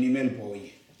 இல்ல இனிமேல் போவீங்க.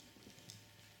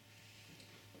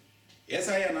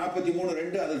 ஏசாயா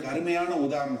 43:2 அதுக்கு அருமையான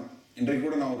உதாரணம். இன்றைக்கு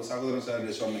கூட நான் ஒரு சகோதரன் சார்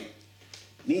சொன்னேன்,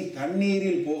 நீ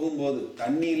தண்ணீரில் போகும்போது,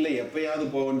 தண்ணீர்ல எப்பயாவது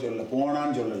போவான்னு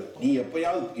போனான்னு சொல்லல, நீ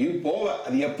எப்பயாவது போவ,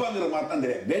 அது எப்பங்கிற மாதிரி தான்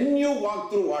தெரியாது. when you walk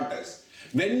through waters,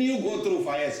 when you go through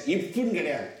fires, இப்பன்னு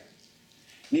கிடையாது.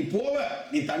 நீ போவ,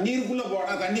 நீ தண்ணீருக்குள்ள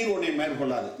போனா தண்ணீர் உன்னை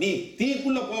மேற்கொள்ளாது, நீ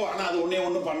தீக்குள்ள போவ, ஆனா அது உன்னை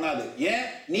ஒண்ணும் பண்ணாது. ஏன்?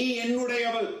 நீ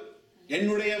என்னுடையவள்,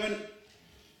 என்னுடையவன்,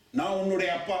 நான்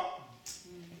உன்னுடைய அப்பா.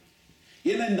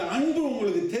 ஏன்னா இந்த அன்பு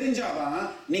உங்களுக்கு தெரிஞ்சாதான்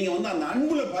நீங்க வந்து அந்த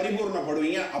அன்புல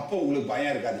பரிபூர்ணப்படுவீங்க. அப்போ உங்களுக்கு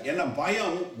பயம் இருக்காது. ஏன்னா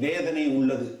பயம் வேதனை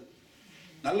உள்ளது.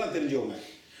 நல்லா தெரிஞ்சுக்கோங்க.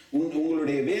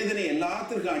 உங்களுடைய வேதனை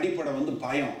எல்லாத்திற்கும் அடிப்படை வந்து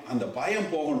பயம். அந்த பயம்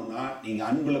போகணும்னா நீங்க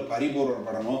அன்புல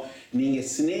பரிபூர்ணப்படணும். நீங்க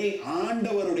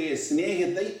ஆண்டவருடைய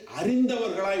சிநேகத்தை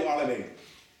அறிந்தவர்களாய் வாழ வேண்டும்.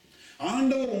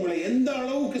 ஆண்டவர் உங்களை எந்த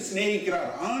அளவுக்கு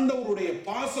சிநேகிக்கிறார், ஆண்டவருடைய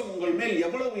பாசம் உங்கள் மேல்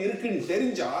எவ்வளவு இருக்குன்னு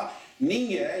தெரிஞ்சா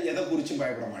நீங்க எதை குறிச்சு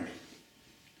பயப்பட மாட்டீங்க.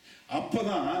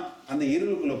 அப்பதான் அந்த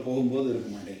இருளுக்குள்ள போகும்போது இருக்க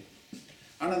மாட்டேன்.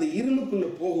 ஆனா அந்த இருளுக்குள்ள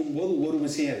போகும்போது ஒரு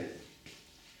விஷயம் இருக்கு.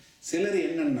 சிலர்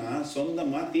என்னன்னா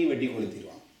சொந்தமா தீ வெட்டி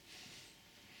கொளுத்திடுவாங்க.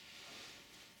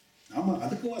 ஆமா,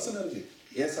 அதுக்கு வசனம் இருக்கு.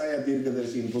 ஏசாயா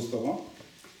தீர்க்கதரிசியின் புஸ்தகம்,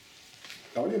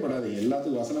 கவலைப்படாதீங்க,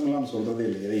 எல்லாத்துக்கும் வசனம் எல்லாம் சொல்றதே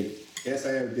இல்லை. எதை?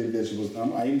 ஏசாயா தீர்க்கதரிசி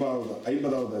புஸ்தகம்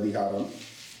 50வது அதிகாரம்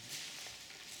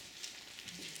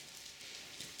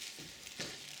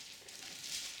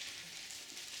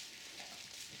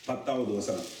 10வது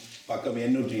வசனம், பக்கம்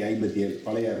 857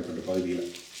 பழைய ஏற்பாட்டு பகுதியில்.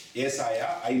 ஏசாயா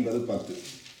 50:10.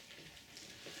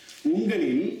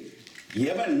 உங்களில்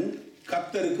எவன்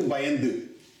கர்த்தருக்கு பயந்து.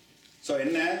 சோ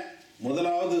என்ன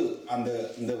முதலாவது அந்த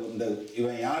இந்த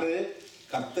இவன் யாரு?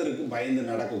 கர்த்தருக்கு பயந்து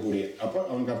நடக்கக்கூடிய, அப்ப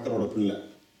அவன் கர்த்தரோட பிள்ளை.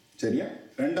 சரியா?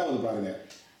 ரெண்டாவது பாருங்க,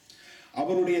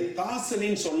 அவருடைய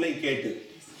தாசனின் சொல்லை கேட்டு.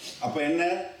 அப்ப என்ன?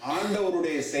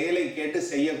 ஆண்டவருடைய செயலை கேட்டு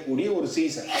செய்யக்கூடிய ஒரு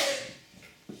சீசன்.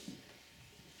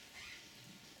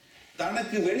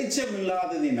 தனக்கு வெளிச்சம்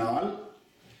இல்லாததினால்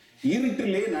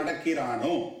இருட்டிலே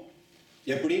நடக்கிறானோ.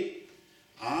 எப்படி?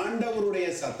 ஆண்டவருடைய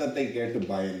சத்தத்தை கேட்டு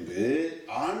பயந்து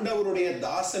ஆண்டவருடைய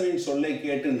தாசனின் சொல்லை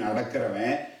கேட்டு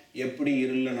நடக்கிறவன் எப்படி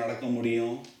இருள நடக்க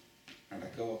முடியும்?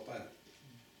 நடக்க வைப்பார்.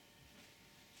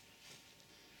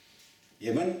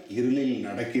 எவன் இருளில்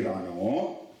நடக்கிறானோ,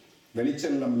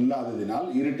 வெளிச்சம் இல்லாததினால்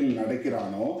இருட்டில்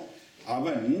நடக்கிறானோ,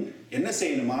 அவன் என்ன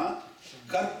செய்யணுமா?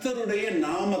 கர்த்தருடைய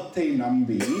நாமத்தை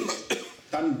நம்பி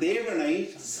தன் தேவனை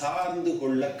சார்ந்து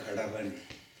கொள்ள கடவன்.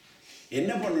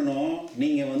 என்ன பண்ணணும்?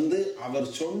 நீங்க அவர்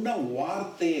சொன்ன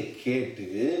வார்த்தையை கேட்டு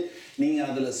நீங்க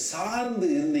அதுல சார்ந்து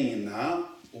இருந்தீங்கன்னா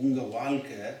உங்க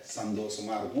வாழ்க்கை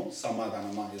சந்தோஷமா இருக்கும்,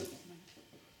 சமாதானமா இருக்கும்.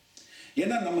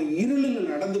 ஏன்னா நம்ம இருளில்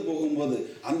நடந்து போகும்போது,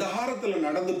 அந்தகாரத்துல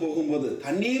நடந்து போகும்போது,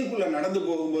 தண்ணீருக்குள்ள நடந்து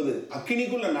போகும்போது,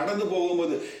 அக்கினிக்குள்ள நடந்து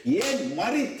போகும்போது, ஏன்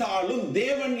மரித்தாலும்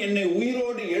தேவன் என்னை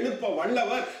உயிரோடு எழுப்ப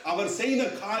வல்லவர். அவர் செய்த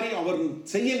காரியம், அவர்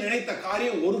செய்ய நினைத்த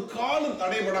காரியம் ஒரு காலம்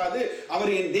தடைபடாது.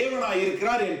 அவர் என் தேவனாய்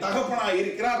இருக்கிறார், என் தகப்பனாய்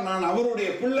இருக்கிறார், நான் அவருடைய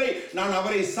பிள்ளை, நான்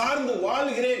அவரை சார்ந்து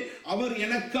வாழ்கிறேன், அவர்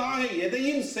எனக்காக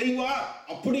எதையும் செய்வார்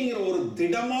அப்படிங்கிற ஒரு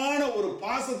திடமான ஒரு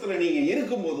பாசத்துல நீங்க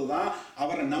இருக்கும்போதுதான்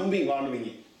அவரை நம்பி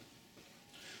வாழ்வீங்க.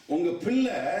 உங்க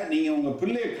பிள்ளை, நீங்க உங்க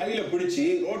பிள்ளைய கையில பிடிச்சி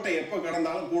ரோட்டை எப்ப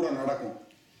கடந்தாலும் கூட நடக்கும்.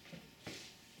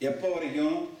 எப்ப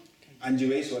வரைக்கும்? 5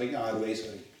 வயசு வரைக்கும், 6 வயசு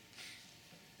வரைக்கும்.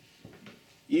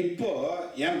 இப்போ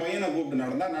என் பையனை கூப்பிட்டு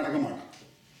நடந்தா நடக்க மாட்டான்.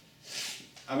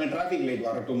 அவன் டிராபிக் லைட்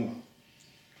வரட்டும்.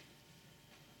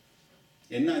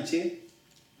 என்னாச்சு?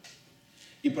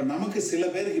 இப்ப நமக்கு சில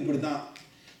பேருக்கு இப்படித்தான்.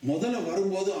 முதல்ல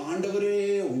வரும்போது, ஆண்டவரே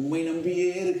உண்மை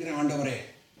நம்பியே இருக்கிற ஆண்டவரே,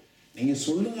 நீங்க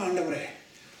சொல்லுங்க ஆண்டவரே,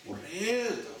 ஒரே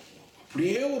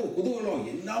அப்படியே ஒரு குதூகலம்.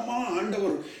 என்னமா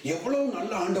ஆண்டவர், எவ்வளவு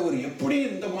நல்ல ஆண்டவர், எப்படி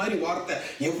இந்த மாதிரி வார்த்தை,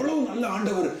 எவ்வளவு நல்ல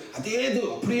ஆண்டவர், அதே இது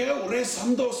அப்படியே ஒரே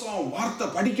சந்தோஷம். வார்த்தை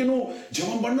படிக்கணும்,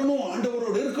 ஜெபம் பண்ணணும்,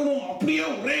 ஆண்டவரோடு இருக்கணும், அப்படியே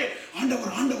ஒரே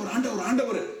ஆண்டவர் ஆண்டவர் ஆண்டவர்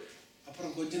ஆண்டவர்.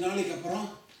 அப்புறம் கொஞ்ச நாளைக்கு அப்புறம்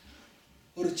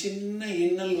ஒரு சின்ன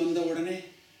இன்னல் வந்த உடனே,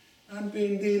 நான்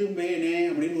பிந்திரும்பேனே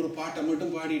அப்படின்னு ஒரு பாட்டை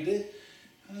மட்டும் பாடிட்டு,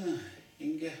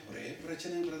 இங்க ஒரே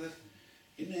பிரச்சனை பிரதர்,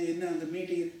 என்ன அந்த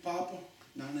மீட்டிங் பார்ப்போம்,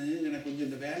 எனக்கு கொஞ்சம்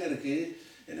இந்த வேலை இருக்கு,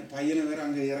 என்ன பையனை வேற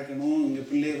அங்கே இறக்கணும், இங்கே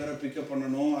பிள்ளைய வேற பிக்கப்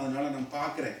பண்ணணும், அதனால நான்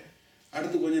பார்க்குறேன்.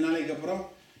 அடுத்து கொஞ்ச நாளைக்கு அப்புறம்,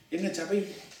 என்ன சபை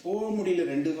போக முடியல,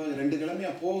 ரெண்டு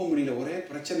கிழமையா போக முடியல, ஒரே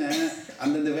பிரச்சனை,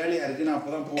 அந்தந்த வேலையா இருக்கு, நான்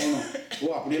அப்போதான் போகணும்.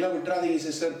 ஓ அப்படியெல்லாம் விட்டுறாதீங்க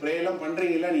சிஸ்டர், ப்ரேயெல்லாம்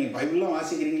பண்றீங்களா, நீங்க பைபிள்லாம்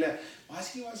வாசிக்கிறீங்களா?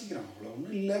 வாசிக்கிறோம், அவ்வளோ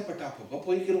ஒன்றும் இல்லை, பட் அப்பப்போ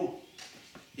போய்க்கிறோம்.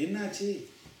 என்னாச்சு?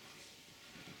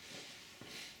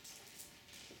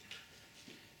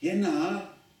 ஏன்னா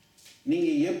நீங்க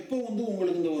எப்போ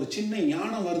உங்களுக்கு இந்த ஒரு சின்ன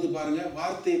ஞானம் வருது பாருங்க,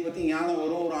 வார்த்தையை பத்தி ஞானம்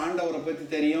வரும், ஒரு ஆண்டவரை பத்தி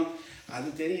தெரியும், அது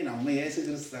தெரியும், நம்ம இயேசு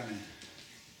கிறிஸ்து தானே,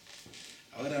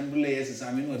 அவர் அன்புள்ள இயேசு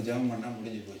சாமின்னு ஒரு ஜெபம் பண்ணா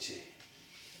முடிஞ்சு போச்சு.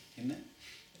 என்ன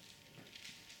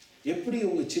எப்படி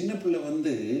உங்க சின்ன பிள்ளை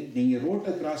நீங்க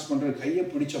ரோட்டை கிராஸ் பண்ற கையை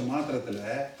பிடிச்ச மாத்திரத்துல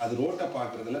அது ரோட்டை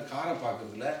பாக்குறதுல, காரை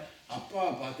பாக்குறதுல,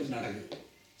 அப்பாவை பார்த்து நடக்குது.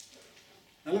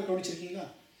 நல்லா கவனிச்சிருக்கீங்களா?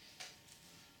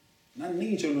 நான்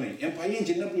நீங்க சொல்லுவேன், என் பையன்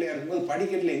சின்ன பிள்ளையா இருக்கும்போது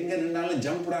படிக்கட்டில் எங்க நின்னாலும்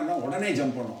ஜம்ப்டானா உடனே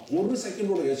ஜம்ப் பண்ணுவான், ஒரு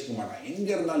செகண்ட் கூட யோசிக்க மாட்டான், எங்க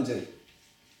இருந்தாலும் சரி.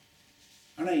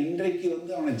 ஆனா இன்றைக்கு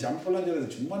அவனை ஜம்ப் எல்லாம்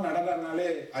சொல்றது, சும்மா நடனாலே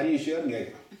are you sure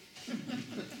கேட்கிறான்.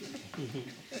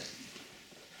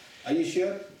 are you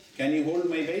sure? can you hold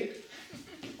my weight?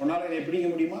 உன்னால என்னை பிடிக்க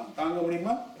முடியுமா, தாங்க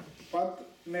முடியுமா?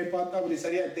 பார்த்தா அப்படி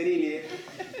சரியா தெரியலையே.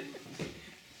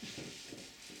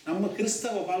 நம்ம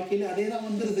கிறிஸ்தவ வாழ்க்கையில அதேதான்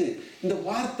வந்துருது. இந்த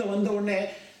வார்த்தை வந்த உடனே,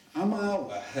 ஆமா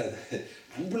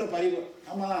அன்புல பரிவு,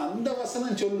 ஆமா அந்த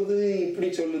வசனம் சொல்லுது இப்படி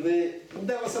சொல்லுது,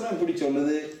 இந்த வசனம் இப்படி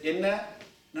சொல்லுது. என்ன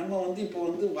நம்ம இப்போ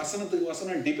வசனத்துக்கு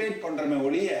வசனம் டிபேட் பண்றமே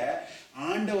ஒழிய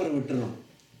ஆண்டவரை விட்டுறோம்.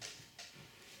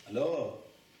 ஹலோ,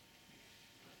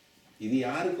 இது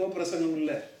யாருக்கோ பிரசங்கம்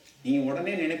இல்லை. நீங்க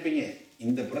உடனே நினைப்பீங்க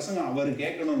இந்த பிரசங்கம் அவர்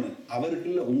கேட்கணும்னு. அவருக்கு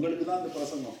இல்லை, உங்களுக்கு தான் இந்த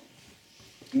பிரசங்கம்.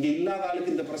 இங்க இல்லாத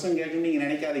ஆளுக்கு இந்த பிரசங்கம் கேட்கணும்னு நீங்க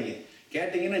நினைக்காதீங்க.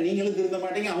 கேட்டீங்கன்னா நீங்களும் திருந்த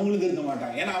மாட்டீங்க, அவங்களும் திருந்த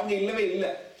மாட்டாங்க. ஏன்னா அவங்க இல்லவே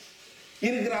இல்லை.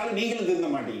 இருக்கிற ஆளு நீங்களும் திருந்த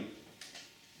மாட்டீங்க.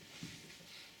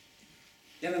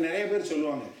 ஏன்னா நிறைய பேர்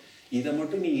சொல்லுவாங்க, இதை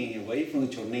மட்டும் நீங்க எங்க வைஃப்னு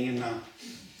சொன்னீங்கன்னா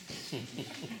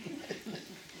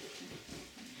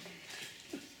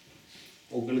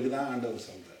உங்களுக்கு தான் ஆண்டவர்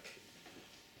சொல்றார்.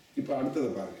 இப்ப அடுத்தது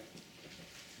பாருங்க,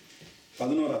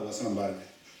 11வது வசனம் பாருங்க.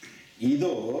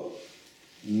 இதோ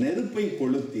நெருப்பை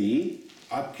கொளுத்தி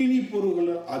அக்கினி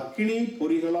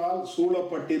பொறிகளால்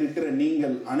சூழப்பட்டிருக்கிற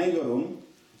நீங்கள் அனைவரும்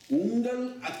உங்கள்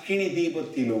அக்கினி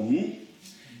தீபத்திலும்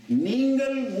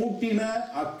நீங்கள் மூட்டின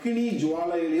அக்கினி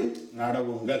ஜுவாலையிலும்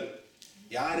நடவுங்கள்.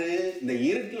 யாரு? இந்த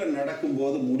இருட்டுல நடக்கும்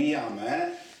போது முடியாம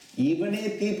இவனே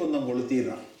தீப்பந்தம்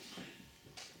கொளுத்திடுறான்.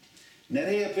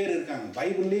 நிறைய பேர் இருக்காங்க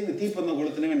பைபிள்லயே, இந்த தீப்பந்தம்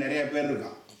கொளுத்தினவன் நிறைய பேர்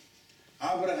இருக்கான்.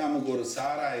 ஆபிரகாமுக்கு ஒரு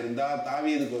சாரா இருந்தா,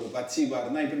 தாவீதுக்கு ஒரு பத்சீபா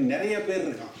இருந்தா, இப்படி நிறைய பேர்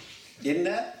இருக்கான். என்ன?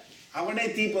 அவனே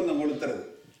தீப்பந்தம் கொளுத்துறது.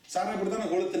 சாரா இப்படித்தானே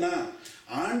கொளுத்துனா.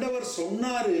 ஆண்டவர்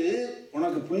சொன்னாரு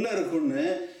உனக்கு பிள்ளை இருக்குன்னு,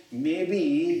 மேபி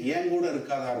ஏன் கூட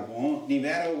இருக்காதா இருக்கும், நீ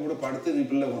வேற கூட படுத்து நீ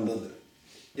பிள்ளை கொண்டு வந்து.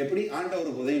 எப்படி?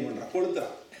 ஆண்டவருக்கு உதவி பண்ற,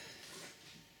 கொளுத்துறான்.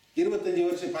 25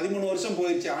 வருஷம் 13 வருஷம்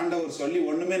போயிடுச்சு, ஆண்டவர் சொல்லி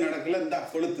ஒண்ணுமே நடக்கல, இந்தா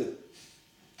கொளுத்து.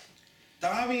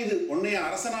 தாவீது உன்னைய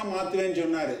அரசனா மாத்துவேன்னு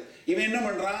சொன்னாரு, இவன் என்ன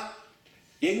பண்றான்?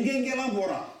 எங்கெங்கெல்லாம்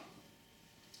போறான்.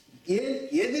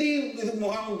 எதிரி இது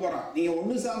முகாமுக்கு போறான். நீங்க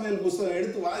 1 சாமுவேல் புத்தகம்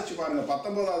எடுத்து வாசிச்சு பாருங்க,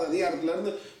 19வது அதிகாரத்துல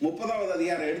இருந்து 30வது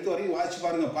அதிகாரம் எடுத்து வரைக்கும் வாசிச்சு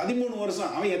பாருங்க. 13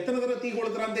 வருஷம் அவன் எத்தனை தடவை தீ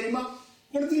கொளுத்துறான் தெரியுமா?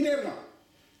 கொளுத்திக்கிட்டே இருக்கான்.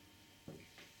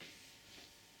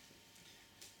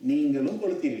 நீங்களும்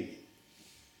கொளுத்திடுவீங்க.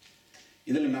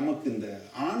 இதுல நமக்கு இந்த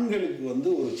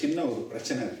ஆண்களுக்கு ஒரு சின்ன ஒரு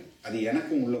பிரச்சனை இருக்கு. அது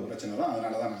எனக்கும் உள்ள பிரச்சனை தான்,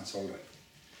 அதனாலதான் நான் சொல்றேன்.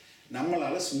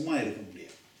 நம்மளால சும்மா இருக்க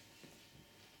முடியாது.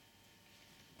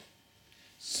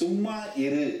 சும்மா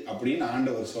இரு அப்படின்னு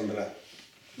ஆண்டவர் சொல்றார்.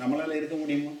 நம்மளால இருக்க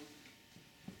முடியுமா?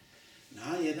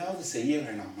 நான் ஏதாவது செய்ய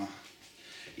வேணாமா?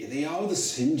 எதையாவது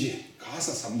செஞ்சு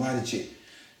காசை சம்பாதிச்சு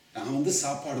நான்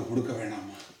சாப்பாடு கொடுக்க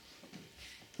வேணாமா?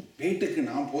 வீட்டுக்கு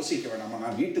நான் போஷிக்க வேண்டாமா?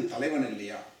 நான் வீட்டு தலைவன்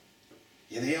இல்லையா?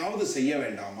 எதையாவது செய்ய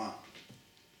வேண்டாமா?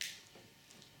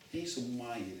 நீ சும்மா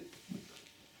இரு.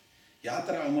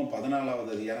 யாத்திராகமம்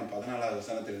 14வது அதிகாரம் 14வது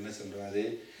வசனத்தில் என்ன சொல்றாரு?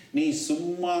 நீ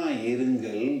சும்மா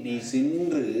இருங்கள், நீ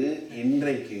சென்று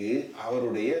இன்றைக்கு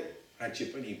அவருடைய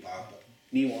ரட்சிப்பை நீ பார்ப்ப,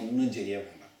 நீ ஒன்னும் செய்ய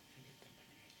வேண்டாம்.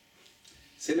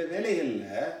 சில வேலைகள்ல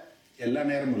எல்லா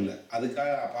நேரமும் இல்லை.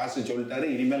 அதுக்காக பாஸ்டர் சொல்லிட்டாரு,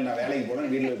 இனிமேல் நான் வேலைக்கு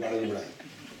போனேன் வீட்டில் போய் பழகக்கூடாது.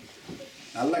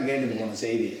 நல்லா கேட்டுட்டு போன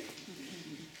செய்தியை.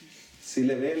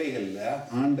 சில வேலைகள்ல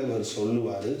ஆண்டவர்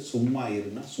சொல்லுவாரு சும்மா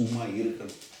இருன்னா சும்மா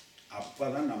இருக்கணும்.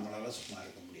 அப்பதான் நம்மளால சும்மா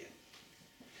இருக்க முடியாது.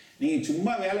 நீங்க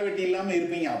சும்மா வேலை வெட்டி இல்லாம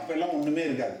இருப்பீங்க, அப்பெல்லாம் ஒண்ணுமே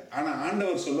இருக்காது. ஆனா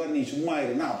ஆண்டவர் சொல்வார் நீ சும்மா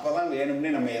இருன்னா, அப்பதான் வேணும்னே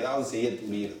நம்ம ஏதாவது செய்ய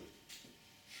துணிகிறது.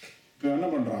 இப்ப என்ன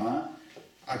பண்றான்?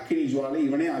 அக்கினி ஜுவாலை,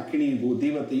 இவனே அக்கினி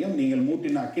தீபத்தையும் நீங்கள்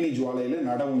மூட்டின அக்கினி ஜுவாலையில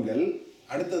நடவுங்கள்.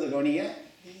 அடுத்தது கவனிங்க,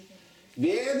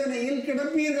 வேதனையில்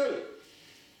கிடப்பீர்கள்.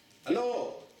 ஹலோ,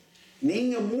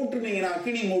 நீங்க மூட்டுனீங்கன்னா,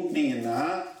 அக்கினி மூட்டுனீங்கன்னா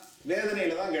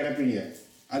வேதனையில தான் கிடப்பீங்க.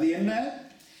 அது என்ன?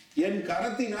 என்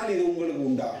கரத்தினால் இது உங்களுக்கு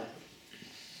உண்டாகும்.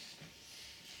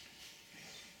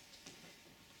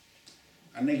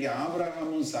 அன்னைக்கு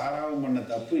ஆபிரகாமும் சாராவும் பண்ண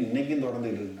தப்பு இன்னைக்கும்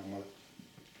தொடர்ந்துட்டு இருக்கு. நம்மள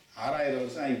 6000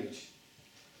 வருஷம் ஆகி போச்சு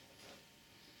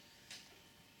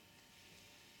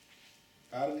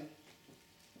பாருங்க.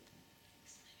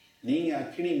 நீங்க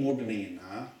அக்கினி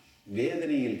மூட்டுனீங்கன்னா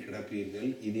வேதனையில் கிடப்பீர்கள்,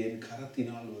 இது என்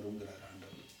கரத்தினால் வருங்கிறார்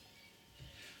ஆண்டவர்.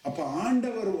 அப்ப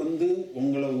ஆண்டவர்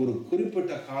உங்களை ஒரு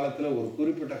குறிப்பிட்ட காலத்துல ஒரு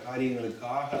குறிப்பிட்ட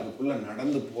காரியங்களுக்காக அதுக்குள்ள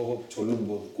நடந்து போக சொல்லும்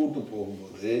போது, கூட்டு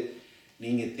போகும்போது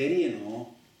நீங்க தெரியணும்,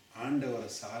 ஆண்டவரை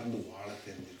சார்ந்து வாழ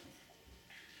தெரிஞ்சிருக்கணும்.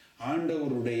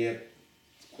 ஆண்டவருடைய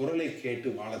குரலை கேட்டு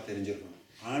வாழ தெரிஞ்சிருக்கணும்.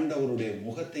 ஆண்டவருடைய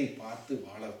முகத்தை பார்த்து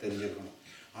வாழ தெரிஞ்சிருக்கணும்.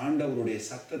 ஆண்டவருடைய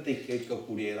சத்தத்தை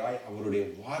கேட்கக்கூடியவராய், அவருடைய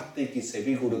வார்த்தைக்கு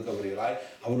செவி கொடுக்கவர்களாய்,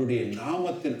 அவருடைய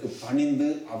நாமத்திற்கு பணிந்து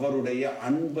அவருடைய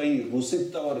அன்பை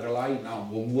ருசித்தவர்களாய் நாம்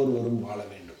ஒவ்வொருவரும் வாழ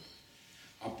வேண்டும்.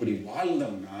 அப்படி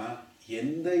வாழ்ந்தோம்னா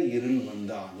எந்த இருள்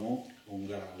வந்தாலும்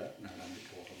உங்களால நடந்து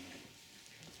போக முடியும்.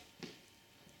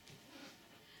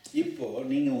 இப்போ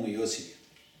நீங்க யோசிங்க,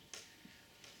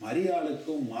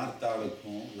 மரியாளுக்கும்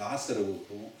மார்த்தாளுக்கும்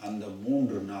லாசருவுக்கும் அந்த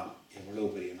 3 நாள் எவ்வளவு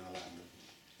பெரிய நாளா இருந்தது.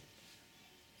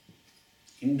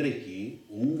 இன்றைக்கு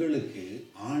உங்களுக்கு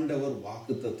ஆண்டவர்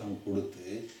வாக்குத்தத்தம் கொடுத்து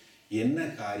என்ன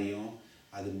காரியம்?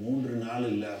 அது 3 நாள்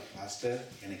இல்லை பாஸ்டர்,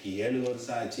 எனக்கு 7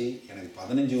 வருஷம் ஆச்சு, எனக்கு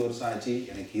 15 வருஷம் ஆச்சு,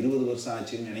 எனக்கு 20 வருஷம்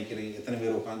ஆச்சுன்னு நினைக்கிறீங்க. எத்தனை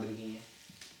பேர் உட்காந்துருக்கீங்க?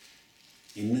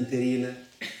 இன்னும் தெரியல,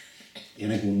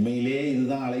 எனக்கு உண்மையிலே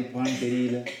இதுதான் அழைப்பான்னு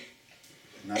தெரியல,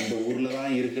 நான் இந்த ஊர்ல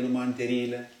தான் இருக்கணுமான்னு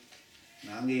தெரியல,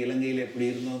 நாங்க இலங்கையில்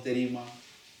எப்படி இருந்தோம் தெரியுமா,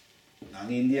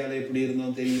 நாங்க இந்தியாவில் எப்படி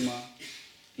இருந்தோம் தெரியுமா,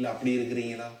 இல்லை அப்படி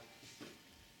இருக்கிறீங்களா?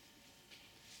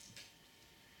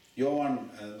 யோவான்,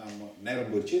 நம்ம நேரம்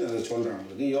போச்சு அதை சொல்றேன்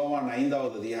உங்களுக்கு. யோவான்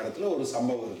 5வது அதிகாரத்துல ஒரு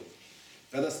சம்பவம் இருக்கு.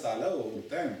 பெதஸ்தால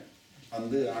ஒருத்தன்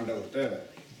ஆண்டவர்கிட்ட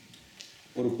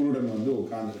ஒரு குருடன்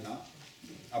உட்கார்ந்துருக்கான்.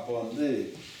 அப்போ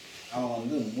அவன்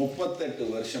 38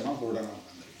 வருஷமா குருடனா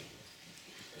உட்கார்ந்துருக்கான்.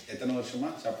 எத்தனை வருஷமா?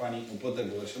 சப்பானி.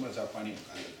 38 வருஷமா சப்பானி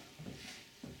உட்கார்ந்துருக்கான்.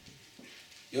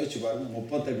 யோசிச்சு பாருங்க,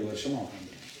 38 வருஷமா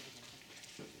உட்கார்ந்துருக்கான்.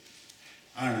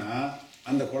 ஆனால்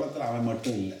அந்த குளத்துல அவன்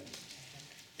மட்டும் இல்லை.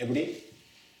 எப்படி?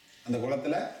 அந்த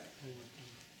குளத்துல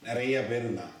நிறைய பேர்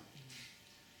இருந்தான்.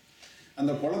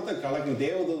 அந்த குளத்தை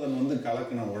தேவதூதன் வந்து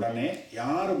கலக்கின உடனே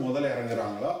யார் முதல்ல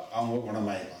இறங்குறாங்களோ அவங்க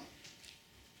குணமாயிடுவாங்க.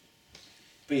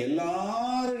 இப்போ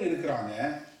எல்லாரும் இருக்கிறாங்க,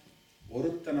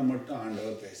 ஒருத்தனை மட்டும்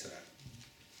ஆண்டவர் பேசுறார்.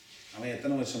 அவன்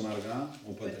எத்தனை வருஷமா இருக்கான்?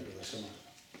 38 வருஷமா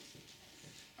இருக்கான்.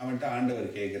 அவன்கிட்ட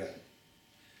ஆண்டவர் கேட்கிறார்,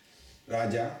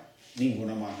 ராஜா நீ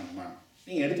குணமாகணுமா?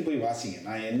 நீங்க எடுத்து போய் வாசிங்க,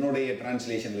 நான் என்னுடைய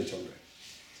டிரான்ஸ்லேஷன்ல சொல்றேன்,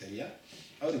 சரியா?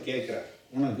 அவர் கேட்கிறார்,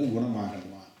 உனக்கு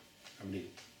குணமாகணுமா அப்படி.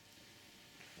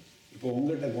 இப்போ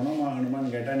உங்கள்கிட்ட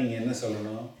குணமாகணுமான்னு கேட்டா நீங்க என்ன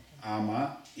சொல்லணும்? ஆமா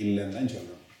இல்லைன்னு தான்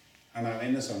சொல்லணும். ஆனா அவன்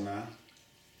என்ன சொன்னான்?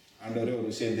 ஆண்டவரே ஒரு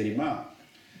விஷயம் தெரியுமா,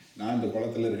 நான் இந்த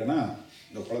குளத்துல இருக்கேனா,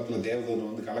 இந்த குளத்துல தேவதூதன்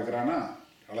வந்து கலக்குறானா,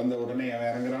 கலந்த உடனே அவன்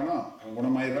இறங்குறானோ, அவன்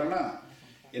குணமாயிடுறானா?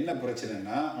 என்ன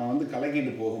பிரச்சனைன்னா, அவன் வந்து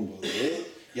கலக்கிட்டு போகும்போது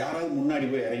யாராவது முன்னாடி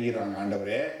போய் இறங்கிடுறாங்க.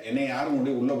 ஆண்டவரே என்னை யாரும்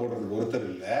முன்னாடி உள்ள போடுறதுக்கு ஒருத்தர்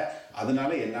இல்லை, அதனால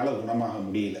என்னால் குணமாக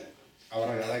முடியல.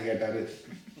 அவரை கதை கேட்டாரு,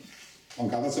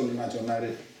 உன் கதை சொல்லு நான் சொன்னாரு,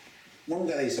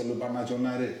 முன்கதை சொல்லுப்பா நான்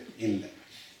சொன்னாரு, இல்லை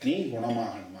நீ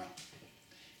குணமாகணுமா.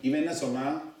 இவன் என்ன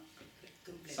சொன்னான்?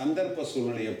 சந்தர்ப்ப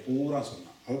சூழ்நிலையை பூரா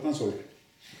சொன்னான். அதைத்தான் சொல்றேன்.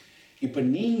 இப்ப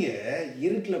நீங்க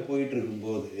இருட்டில் போயிட்டு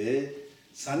இருக்கும்போது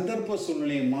சந்தர்ப்ப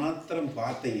சூழ்நிலையை மாத்திரம்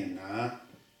பார்த்தீங்கன்னா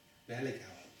வேலைக்கு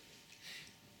ஆகாது.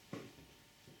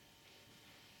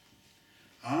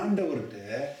 ஆண்டவர்கிட்ட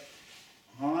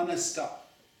ஆனஸ்டா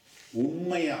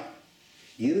உண்மையா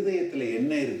இருதயத்துல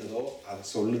என்ன இருக்குதோ அதை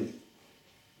சொல்லுங்க.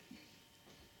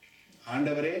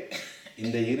 ஆண்டவரே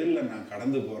இந்த இருள நான்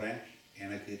கடந்து போறேன்,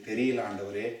 எனக்கு தெரியல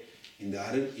ஆண்டவரே, இந்த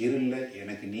இருள்ல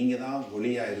எனக்கு நீங்க தான்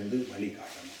ஒளியா இருந்து வழி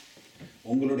காட்டணும்.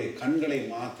 உங்களுடைய கண்களை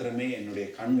மாத்திரமே என்னுடைய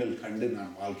கண்கள் கண்டு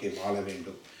நான் வாழ்க்கை வாழ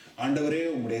வேண்டும். ஆண்டவரே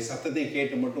உம்முடைய சத்தத்தை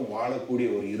கேட்டு மட்டும் வாழக்கூடிய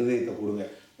ஒரு இருதயத்தை கொடுங்க.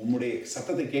 உம்முடைய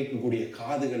சத்தத்தை கேட்கக்கூடிய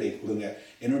காதுகளை கொடுங்க.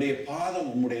 என்னுடைய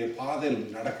பாதம் உம்முடைய பாதையில்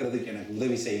நடக்கிறதுக்கு எனக்கு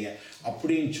உதவி செய்யுங்க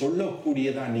அப்படின்னு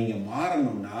சொல்லக்கூடியதா நீங்க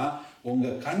மாறணும்னா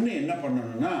உங்க கண்ணு என்ன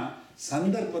பண்ணணும்னா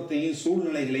சந்தர்ப்பத்தையும்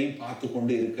சூழ்நிலைகளையும் பார்த்து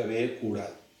கொண்டு இருக்கவே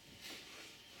கூடாது.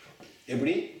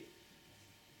 எப்படி?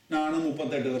 நானும்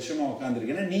 38 வருஷமா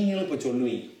உட்காந்துருக்கேன், நீங்களும் இப்ப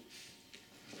சொல்லுவீங்க.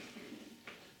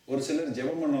 ஒரு சிலர்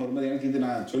ஜெபம் பண்ண வரும்போது, எனக்கு இது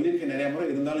நான் சொல்லியிருக்கேன் நிறைய முறை,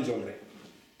 இருந்தாலும் சொல்றேன்.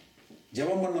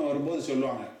 ஜெபம் பண்ண வரும்போது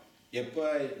சொல்லுவாங்க, எப்ப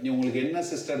உங்களுக்கு என்ன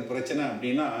சிஸ்டர் பிரச்சனை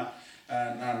அப்படின்னா,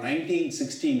 நான்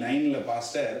 1969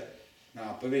 பாஸ்டர்,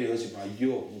 நான் அப்பவே யோசிப்பேன்,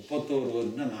 ஐயோ 31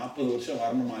 இன்னும் 40 வருஷம்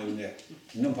வரணுமா, இவங்க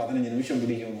இன்னும் 15 நிமிஷம்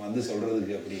பிடிக்கும் வந்து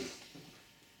சொல்றதுக்கு அப்படி.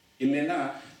 இல்லைன்னா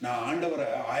நான் ஆண்டவரை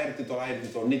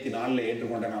 1994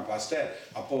 ஏற்றுக்கொண்டேன் நான் பாஸ்டர்.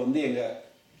 அப்போ வந்து எங்க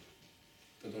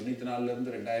 94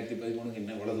 இருந்து 2013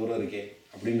 இன்னும் இவ்வளவு தூரம் இருக்கே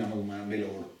அப்படின்னு நமக்கு மண்டையில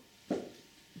ஓடும்.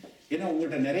 ஏன்னா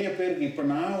உங்கள்கிட்ட நிறைய பேருக்கு இப்ப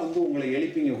நான் வந்து உங்களை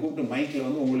எழுப்பிங்க கூப்பிட்டு மைக்ல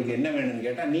வந்து உங்களுக்கு என்ன வேணும்னு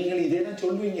கேட்டா நீங்கள் இதே தான்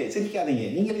சொல்லுவீங்க. சிரிக்காதீங்க,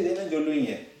 நீங்கள் இதே தான்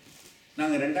சொல்லுவீங்க.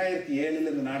 நாங்க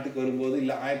 2007 இந்த நாட்டுக்கு வரும்போது,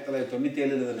 இல்ல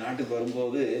 1997 இந்த நாட்டுக்கு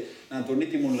வரும்போது, நான்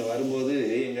 93 வரும்போது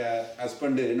எங்க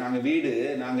ஹஸ்பண்ட், நாங்க வீடு,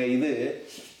 நாங்க இது,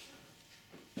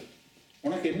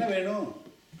 உனக்கு என்ன வேணும்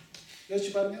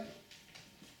யோசிச்சு பாருங்க.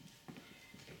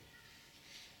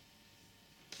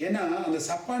 ஏன்னா அந்த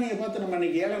சப்பானியை பார்த்து நம்ம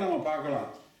இன்னைக்கு ஏளனமா பார்க்கலாம்.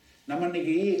 நம்ம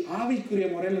இன்னைக்கு ஆவிக்குரிய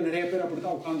முறையில் நிறைய பேர்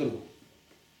அப்படித்தான் உட்கார்ந்துருக்கோம்.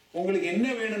 உங்களுக்கு என்ன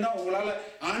வேணும்னா உங்களால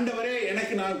ஆண்டவரே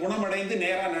எனக்கு நான் குணமடைந்து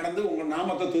நேரா நடந்து உங்க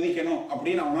நாமத்தை துதிக்கணும்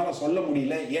அப்படின்னு அவனால சொல்ல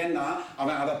முடியல. ஏன்னா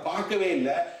அவன் அதை பார்க்கவே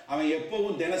இல்லை. அவன்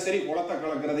எப்பவும் தினசரி குளத்தை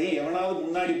கலக்கிறதையும் எவனாவது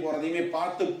முன்னாடி போறதையுமே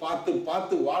பார்த்து பார்த்து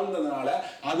பார்த்து வாழ்ந்ததுனால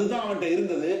அதுதான் அவன்கிட்ட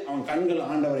இருந்தது. அவன் கண்கள்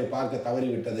ஆண்டவரை பார்க்க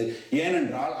தவறிவிட்டது.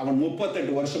 ஏனென்றால் அவன்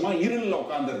 38 வருஷமா இருளில்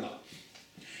உட்கார்ந்திருந்தான்.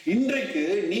 இன்றைக்கு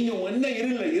நீங்க என்ன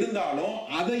இருள இருந்தாலும்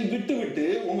அதை விட்டு விட்டு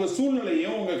உங்க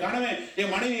சூழ்நிலையும், உங்க கனவை,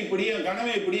 என் மனைவி இப்படி, என்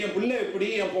கனவை இப்படி, என் பிள்ளை இப்படி,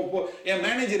 என்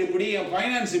மேனேஜர் இப்படி, என்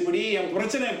பைனான்ஸ் இப்படி, என்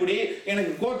பிரச்சனை இப்படி,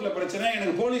 எனக்கு கோர்ட்ல பிரச்சனை,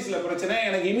 எனக்கு போலீஸ்ல பிரச்சனை,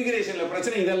 எனக்கு இமிகிரேஷன்ல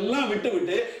பிரச்சனை, இதெல்லாம் விட்டு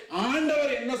விட்டு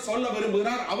ஆண்டவர் என்ன சொல்ல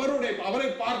விரும்புகிறார், அவரை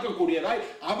பார்க்கக்கூடியதாய்,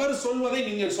 அவர் சொல்வதை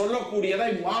நீங்கள்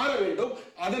சொல்லக்கூடியதாய் மாற வேண்டும்.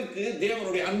 அதற்கு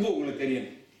தேவனுடைய அன்பு உங்களுக்கு தெரியும்.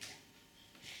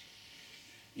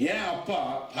 ஏன் அப்பா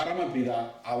பரமபிதா,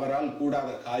 அவரால் கூடாத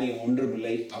காரியம்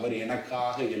ஒன்றுமில்லை, அவர்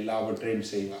எனக்காக எல்லாவற்றையும்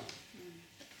செய்வார்.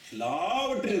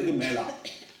 எல்லாவற்றிற்கு மேலா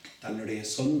தன்னுடைய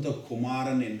சொந்த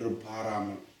குமாரன் என்று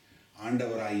பாராமல்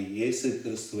ஆண்டவராய் இயேசு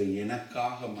கிறிஸ்துவை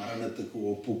எனக்காக மரணத்துக்கு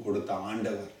ஒப்பு கொடுத்த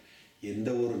ஆண்டவர்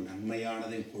எந்த ஒரு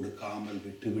நன்மையானதையும் கொடுக்காமல்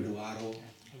விட்டு விடுவாரோ?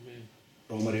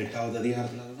 ரோமர் 8வது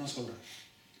அதிகாரத்தில் அதுதான் சொல்றார்.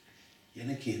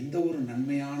 எனக்கு எந்த ஒரு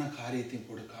நன்மையான காரியத்தையும்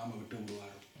கொடுக்காம விட்டு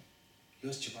விடுவாரோ?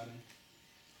 யோசிச்சு பாருங்க.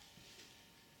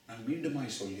 நான்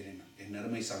மீண்டுமாய் சொல்கிறேன், என்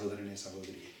அருமை சகோதரனே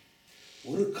சகோதரியே,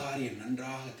 ஒரு காரியம்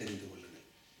நன்றாக தெரிந்து கொள்ளுங்கள்.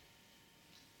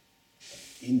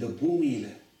 இந்த பூமியில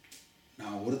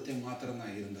நான் ஒருத்தன்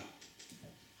மாத்திரம்தான் இருந்தா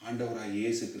ஆண்டவராய்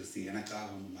இயேசு கிறிஸ்து எனக்காக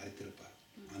வந்து மரித்திருப்பார்.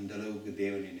 அந்த அளவுக்கு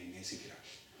தேவன் என்னை நேசிக்கிறார்.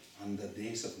 அந்த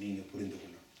தேசம் நீங்கள் புரிந்து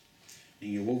கொள்ளணும்.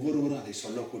 நீங்கள் ஒவ்வொருவரும் அதை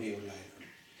சொல்லக்கூடியவர்களாக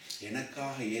இருக்கணும்.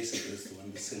 எனக்காக இயேசு கிறிஸ்து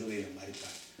வந்து சிலுவையில்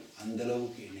மரித்தார், அந்த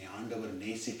அளவுக்கு என்னை ஆண்டவர்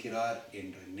நேசிக்கிறார்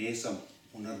என்ற நேசம்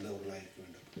உணர்ந்தவர்களாக இருக்க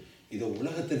வேண்டும். இதோ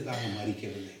உலகத்திற்காக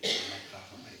மரிக்கவில்லை, எனக்காக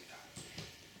மரித்தார்,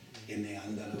 என்னை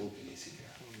அந்த அளவுக்கு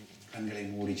நேசிக்கிறார். கண்களை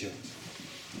மூடி ஜெபம்.